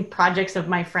watching projects of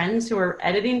my friends who are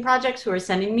editing projects, who are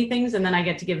sending me things, and then I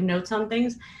get to give notes on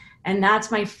things. And that's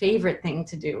my favorite thing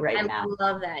to do now. I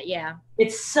love that, yeah.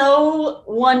 It's so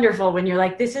wonderful when you're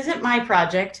like, this isn't my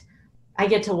project. I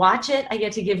get to watch it. I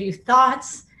get to give you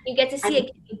thoughts. You get to see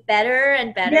it get better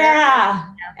and better. Yeah.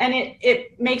 And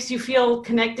it makes you feel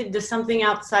connected to something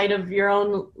outside of your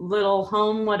own little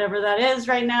home, whatever that is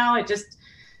right now.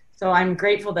 So I'm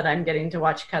grateful that I'm getting to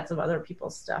watch cuts of other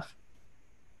people's stuff.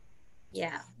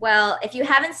 Yeah. Well, if you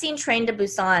haven't seen Train to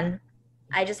Busan,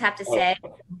 I just have to say,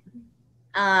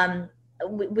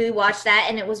 we watched that,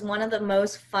 and it was one of the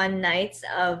most fun nights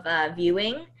of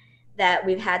viewing that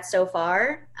we've had so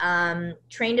far.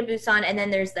 Train to Busan, and then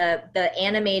there's the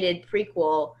animated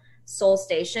prequel, Seoul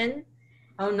Station.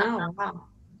 Oh no! Wow.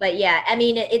 But yeah, I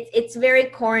mean, it's very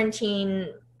quarantine.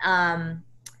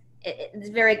 It's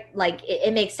very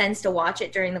it makes sense to watch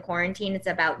it during the quarantine. It's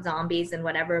about zombies and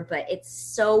whatever, but it's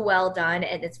so well done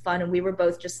and it's fun. And we were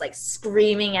both just like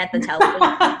screaming at the television.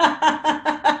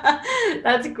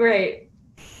 That's great.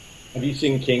 Have you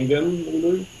seen Kingdom,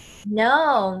 Lulu?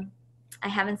 No, I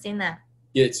haven't seen that.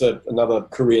 Yeah, it's another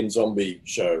Korean zombie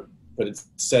show, but it's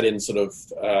set in sort of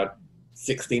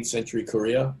 16th century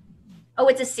Korea. Oh,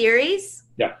 it's a series?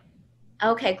 Yeah.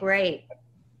 Okay, great.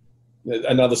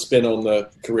 Another spin on the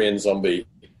Korean zombie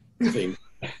theme.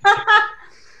 Check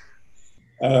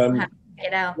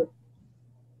it out.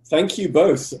 Thank you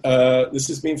both. This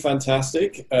has been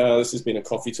fantastic. This has been a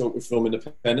coffee talk with Film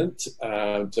Independent.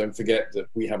 Don't forget that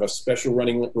we have a special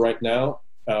running right now.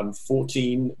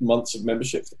 14 months of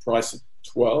membership for the price of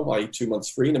 12, i.e. 2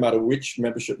 months free, no matter which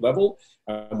membership level,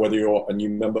 whether you're a new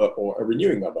member or a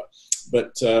renewing member.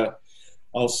 But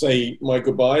I'll say my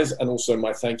goodbyes and also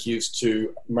my thank yous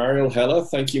to Marielle Heller.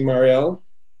 Thank you, Marielle.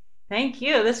 Thank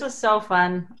you. This was so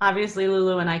fun. Obviously,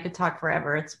 Lulu and I could talk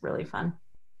forever. It's really fun.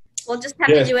 We'll just have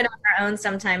to do it on our own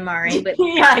sometime, Mari. But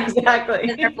yeah, exactly.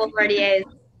 Wonderful 48.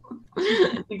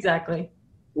 Exactly.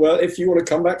 Well, if you want to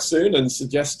come back soon and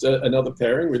suggest another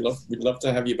pairing, we'd love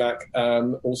to have you back.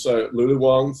 Also, Lulu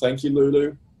Wang, thank you,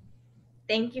 Lulu.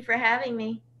 Thank you for having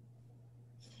me.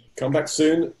 Come back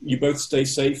soon. You both stay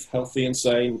safe, healthy, and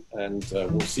sane, and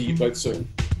we'll see you both soon.